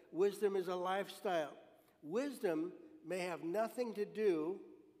that wisdom is a lifestyle. Wisdom may have nothing to do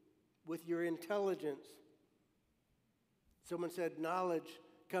with your intelligence. Someone said knowledge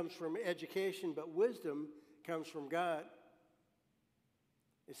comes from education, but wisdom comes from God.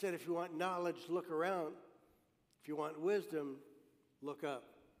 It said if you want knowledge, look around. If you want wisdom, look up.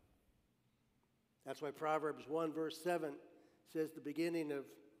 That's why Proverbs 1 verse 7 says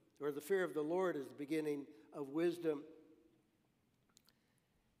the fear of the Lord is the beginning of wisdom.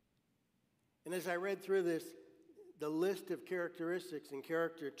 And as I read through this, the list of characteristics and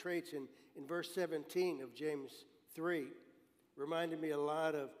character traits in verse 17 of James 3 reminded me a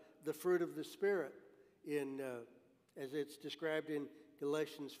lot of the fruit of the Spirit in as it's described in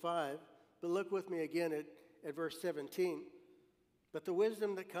Galatians 5. But look with me again at verse 17. But the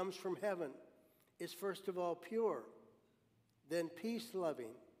wisdom that comes from heaven is first of all pure, then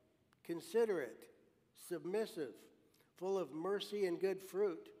peace-loving, considerate, submissive, full of mercy and good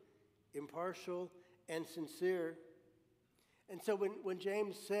fruit, impartial and sincere. And so when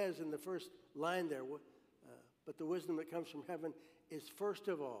James says in the first line there, but the wisdom that comes from heaven is first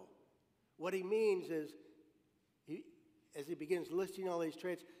of all, what he means is, as he begins listing all these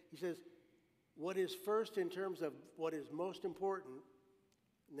traits, he says, what is first in terms of what is most important,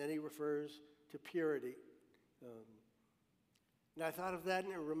 and then he refers to purity. And I thought of that,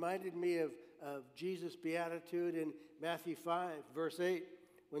 and it reminded me of Jesus' beatitude in Matthew 5, verse 8,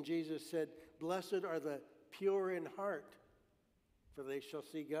 when Jesus said, "Blessed are the pure in heart, for they shall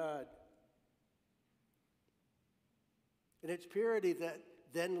see God." And it's purity that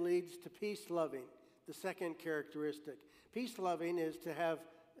then leads to peace-loving, the second characteristic. Peace-loving is to have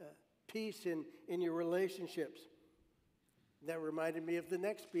peace in your relationships. That reminded me of the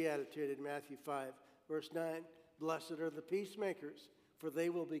next beatitude in Matthew 5, verse 9. "Blessed are the peacemakers, for they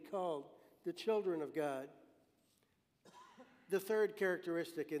will be called the children of God." The third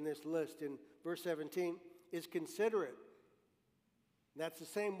characteristic in this list in verse 17 is considerate. That's the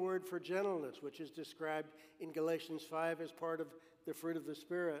same word for gentleness, which is described in Galatians 5 as part of the fruit of the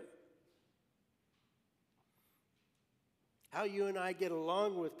Spirit. How you and I get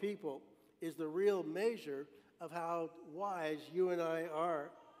along with people is the real measure of how wise you and I are.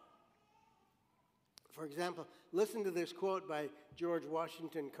 For example, listen to this quote by George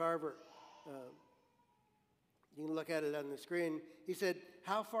Washington Carver. You can look at it on the screen. He said,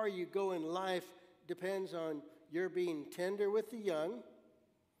 "How far you go in life depends on your being tender with the young,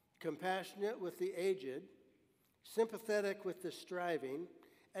 compassionate with the aged, sympathetic with the striving,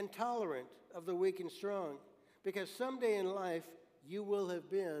 and tolerant of the weak and strong. Because someday in life, you will have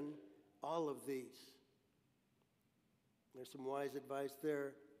been all of these." There's some wise advice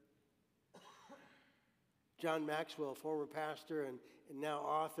there. John Maxwell, former pastor and now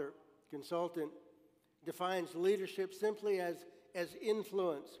author, consultant, defines leadership simply as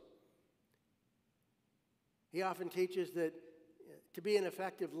influence. He often teaches that to be an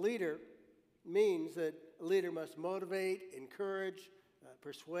effective leader means that a leader must motivate, encourage,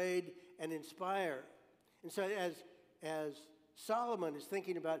 persuade, and inspire. And so as Solomon is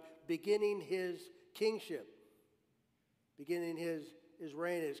thinking about beginning his kingship, beginning his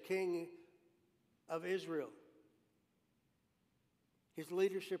reign as king of Israel, his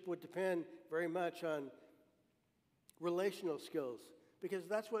leadership would depend very much on relational skills, because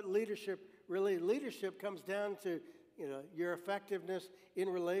that's what leadership comes down to, your effectiveness in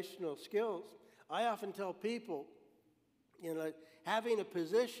relational skills. I often tell people, having a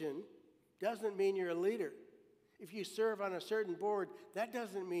position doesn't mean you're a leader. If you serve on a certain board, that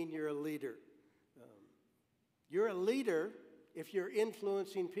doesn't mean you're a leader. You're a leader if you're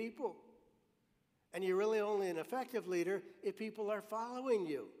influencing people. And you're really only an effective leader if people are following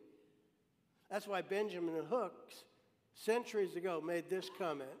you. That's why Benjamin Hooks, centuries ago, made this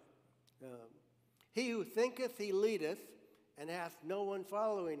comment. "He who thinketh he leadeth, and hath no one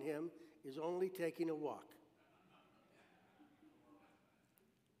following him, is only taking a walk."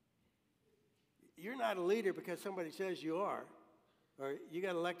 You're not a leader because somebody says you are, or you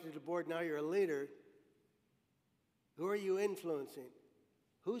got elected to the board, now you're a leader. Who are you influencing?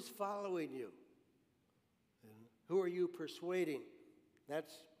 Who's following you? And who are you persuading?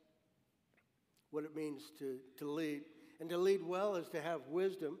 That's what it means to lead. And to lead well is to have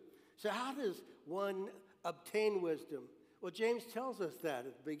wisdom. So how does one obtain wisdom? Well, James tells us that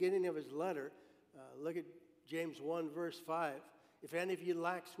at the beginning of his letter. Look at James 1, verse 5. "If any of you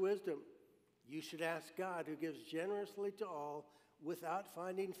lacks wisdom, you should ask God, who gives generously to all without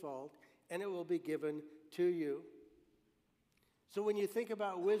finding fault, and it will be given to you." So when you think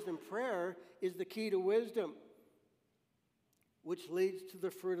about wisdom, prayer is the key to wisdom, which leads to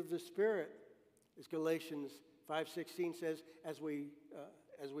the fruit of the Spirit. As Galatians 5:16 says, as we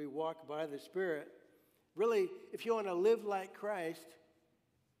walk by the Spirit. Really, if you want to live like Christ,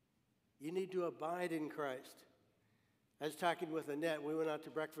 you need to abide in Christ. I was talking with Annette. We went out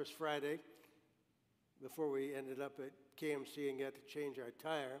to breakfast Friday before we ended up at KMC and got to change our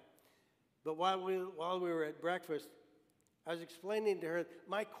tire. But while we were at breakfast, I was explaining to her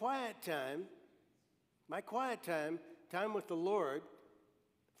my quiet time with the Lord,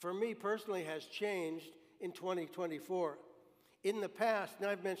 for me personally, has changed in 2024. In the past, and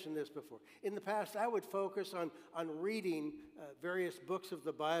I've mentioned this before, in the past I would focus on reading various books of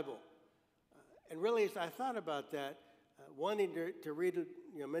the Bible. And really, as I thought about that, wanting to read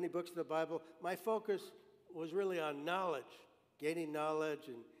many books of the Bible, my focus was really on knowledge, gaining knowledge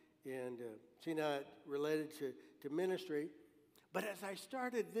and seeing how it related to ministry. But as I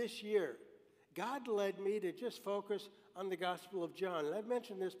started this year, God led me to just focus on the Gospel of John. And I've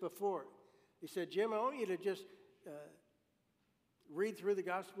mentioned this before. He said, Jim, I want you to just read through the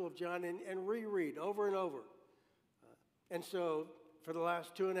Gospel of John and reread over and over. And so for the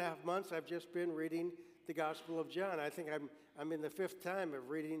last 2.5 months, I've just been reading the Gospel of John. I think I'm in the 5th time of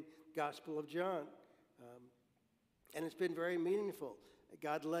reading Gospel of John. And it's been very meaningful.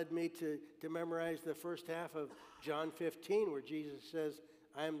 God led me to memorize the first half of John 15, where Jesus says,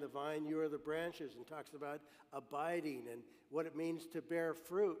 I am the vine, you are the branches, and talks about abiding and what it means to bear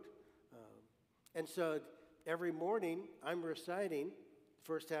fruit. And so every morning, I'm reciting the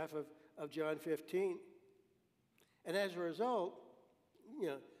first half of John 15. And as a result,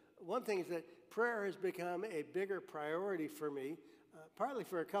 one thing is that prayer has become a bigger priority for me, partly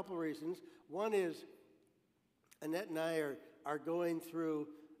for a couple reasons. One is Annette and I are going through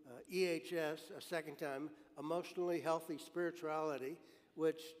EHS a second time, Emotionally Healthy Spirituality,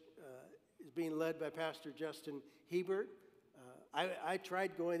 which is being led by Pastor Justin Hebert. I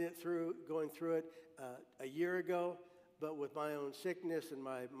tried going through it a year ago, but with my own sickness and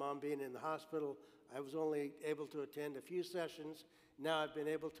my mom being in the hospital, I was only able to attend a few sessions. Now I've been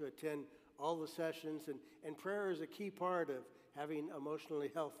able to attend all the sessions, and prayer is a key part of having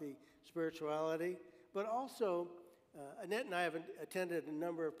emotionally healthy spirituality. But also, Annette and I have attended a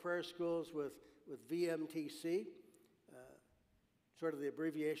number of prayer schools with VMTC, sort of the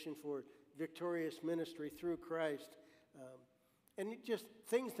abbreviation for Victorious Ministry Through Christ. And just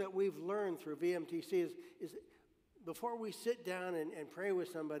things that we've learned through VMTC is before we sit down and pray with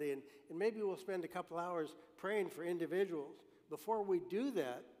somebody, and maybe we'll spend a couple hours praying for individuals, before we do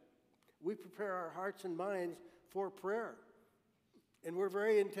that, we prepare our hearts and minds for prayer. And we're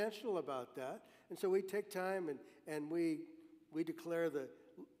very intentional about that. And so we take time and we declare the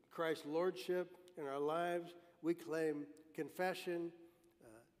Christ's lordship in our lives. We claim confession,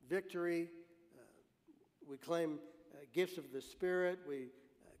 victory. We claim gifts of the Spirit. We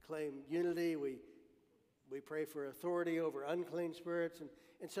claim unity. We pray for authority over unclean spirits.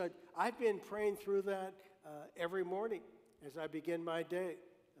 And so I've been praying through that every morning as I begin my day,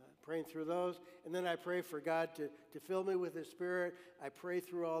 praying through those. And then I pray for God to fill me with His Spirit. I pray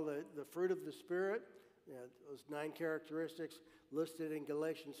through all the fruit of the Spirit, those 9 characteristics listed in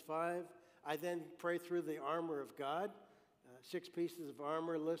Galatians 5. I then pray through the armor of God, 6 pieces of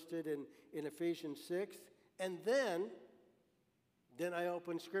armor listed in Ephesians 6. And then I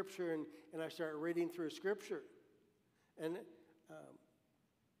open Scripture and I start reading through Scripture. And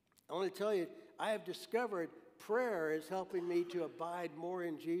I want to tell you, I have discovered prayer is helping me to abide more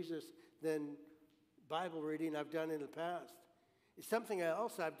in Jesus than Bible reading I've done in the past. It's something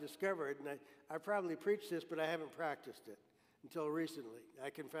else I've discovered, and I probably preached this, but I haven't practiced it until recently.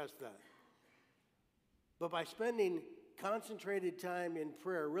 I confess that. But by spending concentrated time in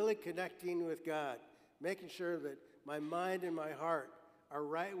prayer, really connecting with God, making sure that my mind and my heart are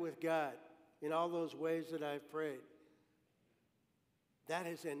right with God in all those ways that I've prayed, that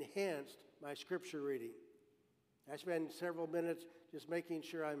has enhanced my Scripture reading. I spend several minutes just making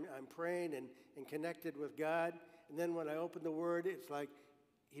sure I'm praying and connected with God. And then when I open the Word, it's like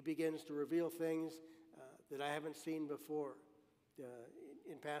He begins to reveal things that I haven't seen before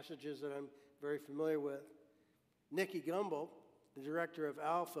in passages that I'm very familiar with. Nicky Gumbel, the director of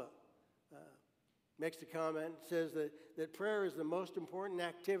Alpha, makes a comment, says that prayer is the most important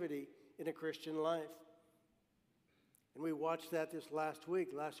activity in a Christian life. And we watched that this last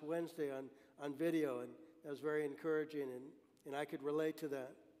Wednesday on video, and that was very encouraging, and I could relate to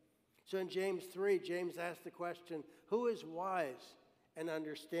that. So in James 3, James asked the question, who is wise and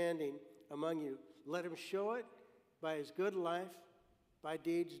understanding among you? Let him show it by his good life, by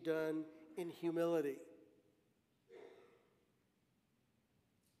deeds done in humility.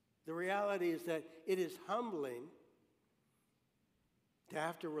 The reality is that it is humbling to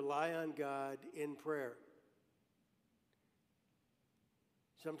have to rely on God in prayer.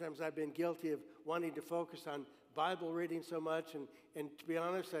 Sometimes I've been guilty of wanting to focus on Bible reading so much, and to be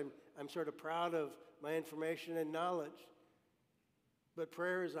honest, I'm sort of proud of my information and knowledge. But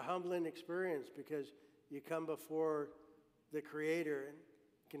prayer is a humbling experience because you come before the Creator and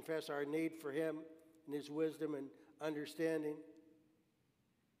confess our need for Him and His wisdom and understanding.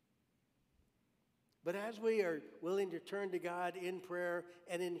 But as we are willing to turn to God in prayer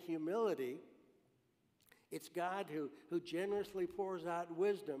and in humility, it's God who generously pours out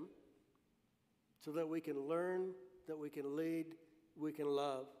wisdom so that we can learn, that we can lead, we can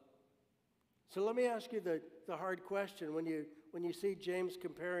love. So let me ask you the hard question. When you see James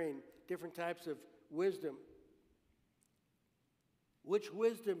comparing different types of wisdom. Which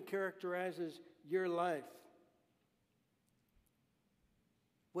wisdom characterizes your life?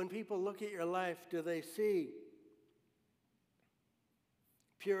 When people look at your life, do they see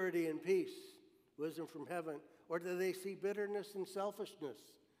purity and peace, wisdom from heaven? Or do they see bitterness and selfishness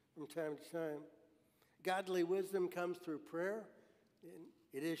from time to time? Godly wisdom comes through prayer, and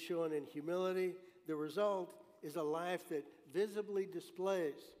it is shown in humility. The result is a life that visibly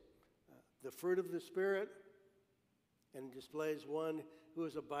displays the fruit of the Spirit and displays one who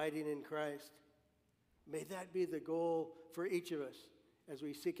is abiding in Christ. May that be the goal for each of us as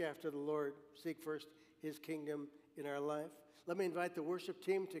we seek after the Lord, seek first his kingdom in our life. Let me invite the worship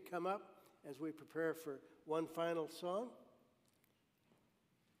team to come up as we prepare for one final song.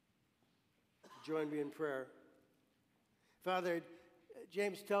 Join me in prayer. Father,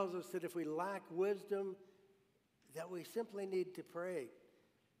 James tells us that if we lack wisdom, that we simply need to pray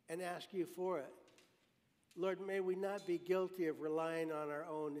and ask you for it. Lord, may we not be guilty of relying on our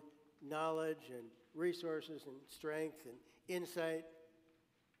own knowledge and resources and strength and insight.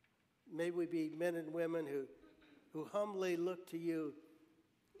 May we be men and women who humbly look to you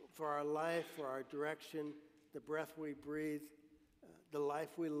for our life, for our direction, the breath we breathe, the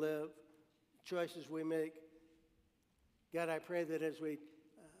life we live, choices we make. God, I pray that as we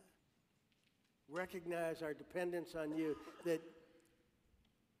recognize our dependence on you, that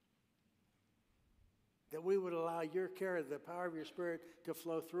we would allow your care, the power of your Spirit, to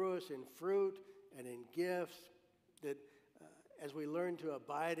flow through us in fruit and in gifts, that as we learn to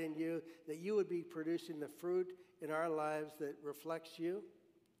abide in you, that you would be producing the fruit in our lives that reflects you.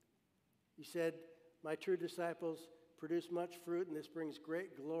 You said, my true disciples produce much fruit, and this brings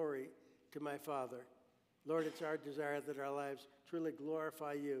great glory to my Father. Lord, it's our desire that our lives truly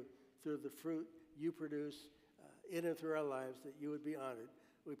glorify you through the fruit you produce in and through our lives, that you would be honored.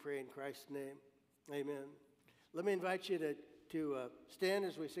 We pray in Christ's name. Amen. Let me invite you to stand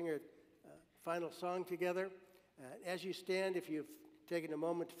as we sing a final song together. As you stand, if you've taken a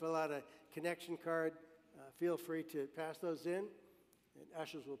moment to fill out a connection card, feel free to pass those in, and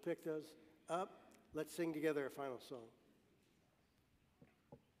ushers will pick those up. Let's sing together a final song.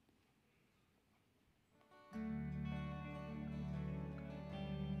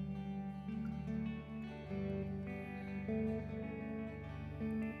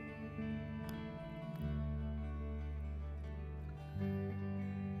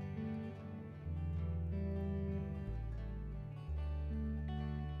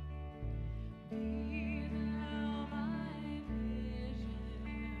 Be thou my vision,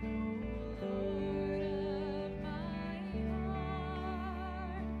 O Lord of my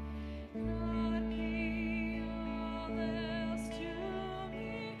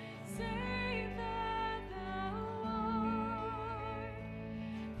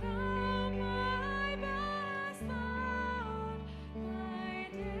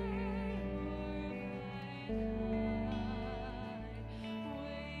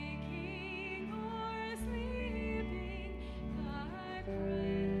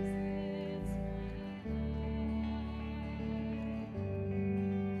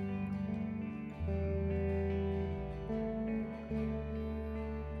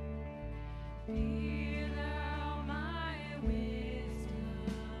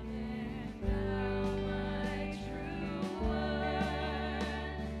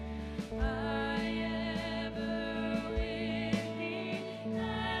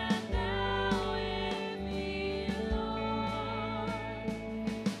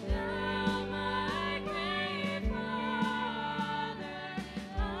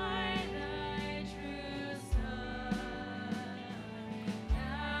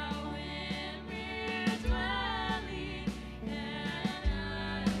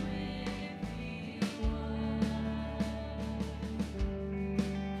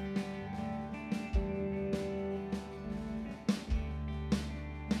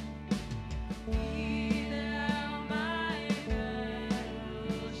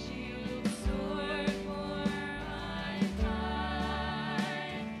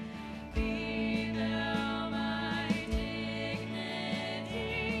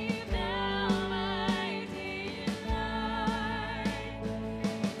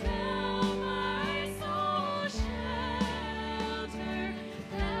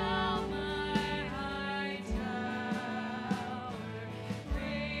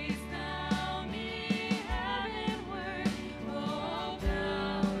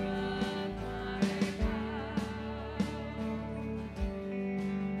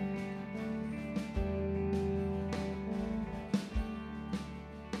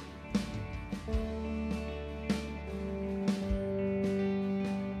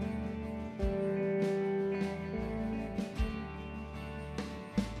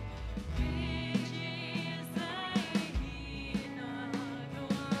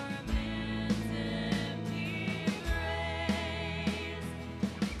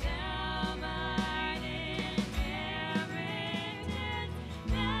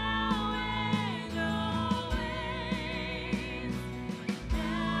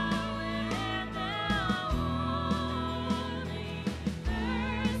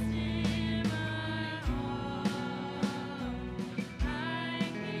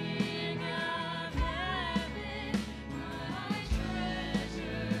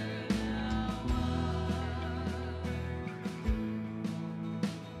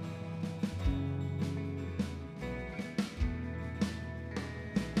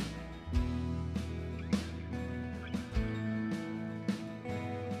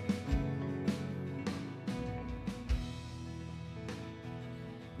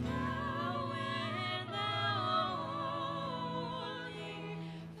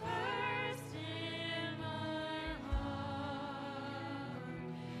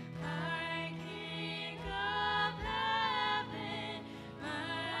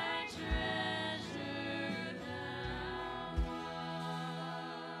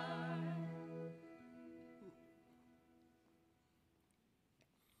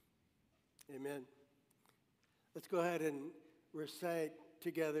Amen. Let's go ahead and recite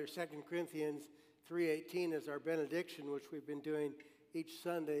together 2 Corinthians 3:18 as our benediction, which we've been doing each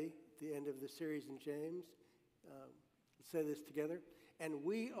Sunday at the end of the series in James. Let's say this together. And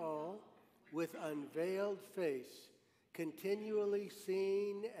we all, with unveiled face, continually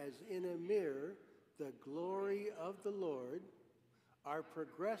seeing as in a mirror the glory of the Lord, are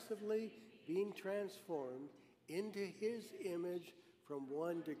progressively being transformed into his image from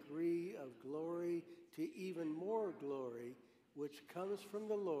one degree of glory to even more glory, which comes from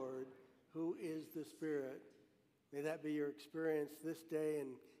the Lord, who is the Spirit. May that be your experience this day and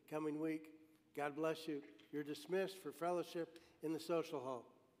coming week. God bless you. You're dismissed for fellowship in the social hall.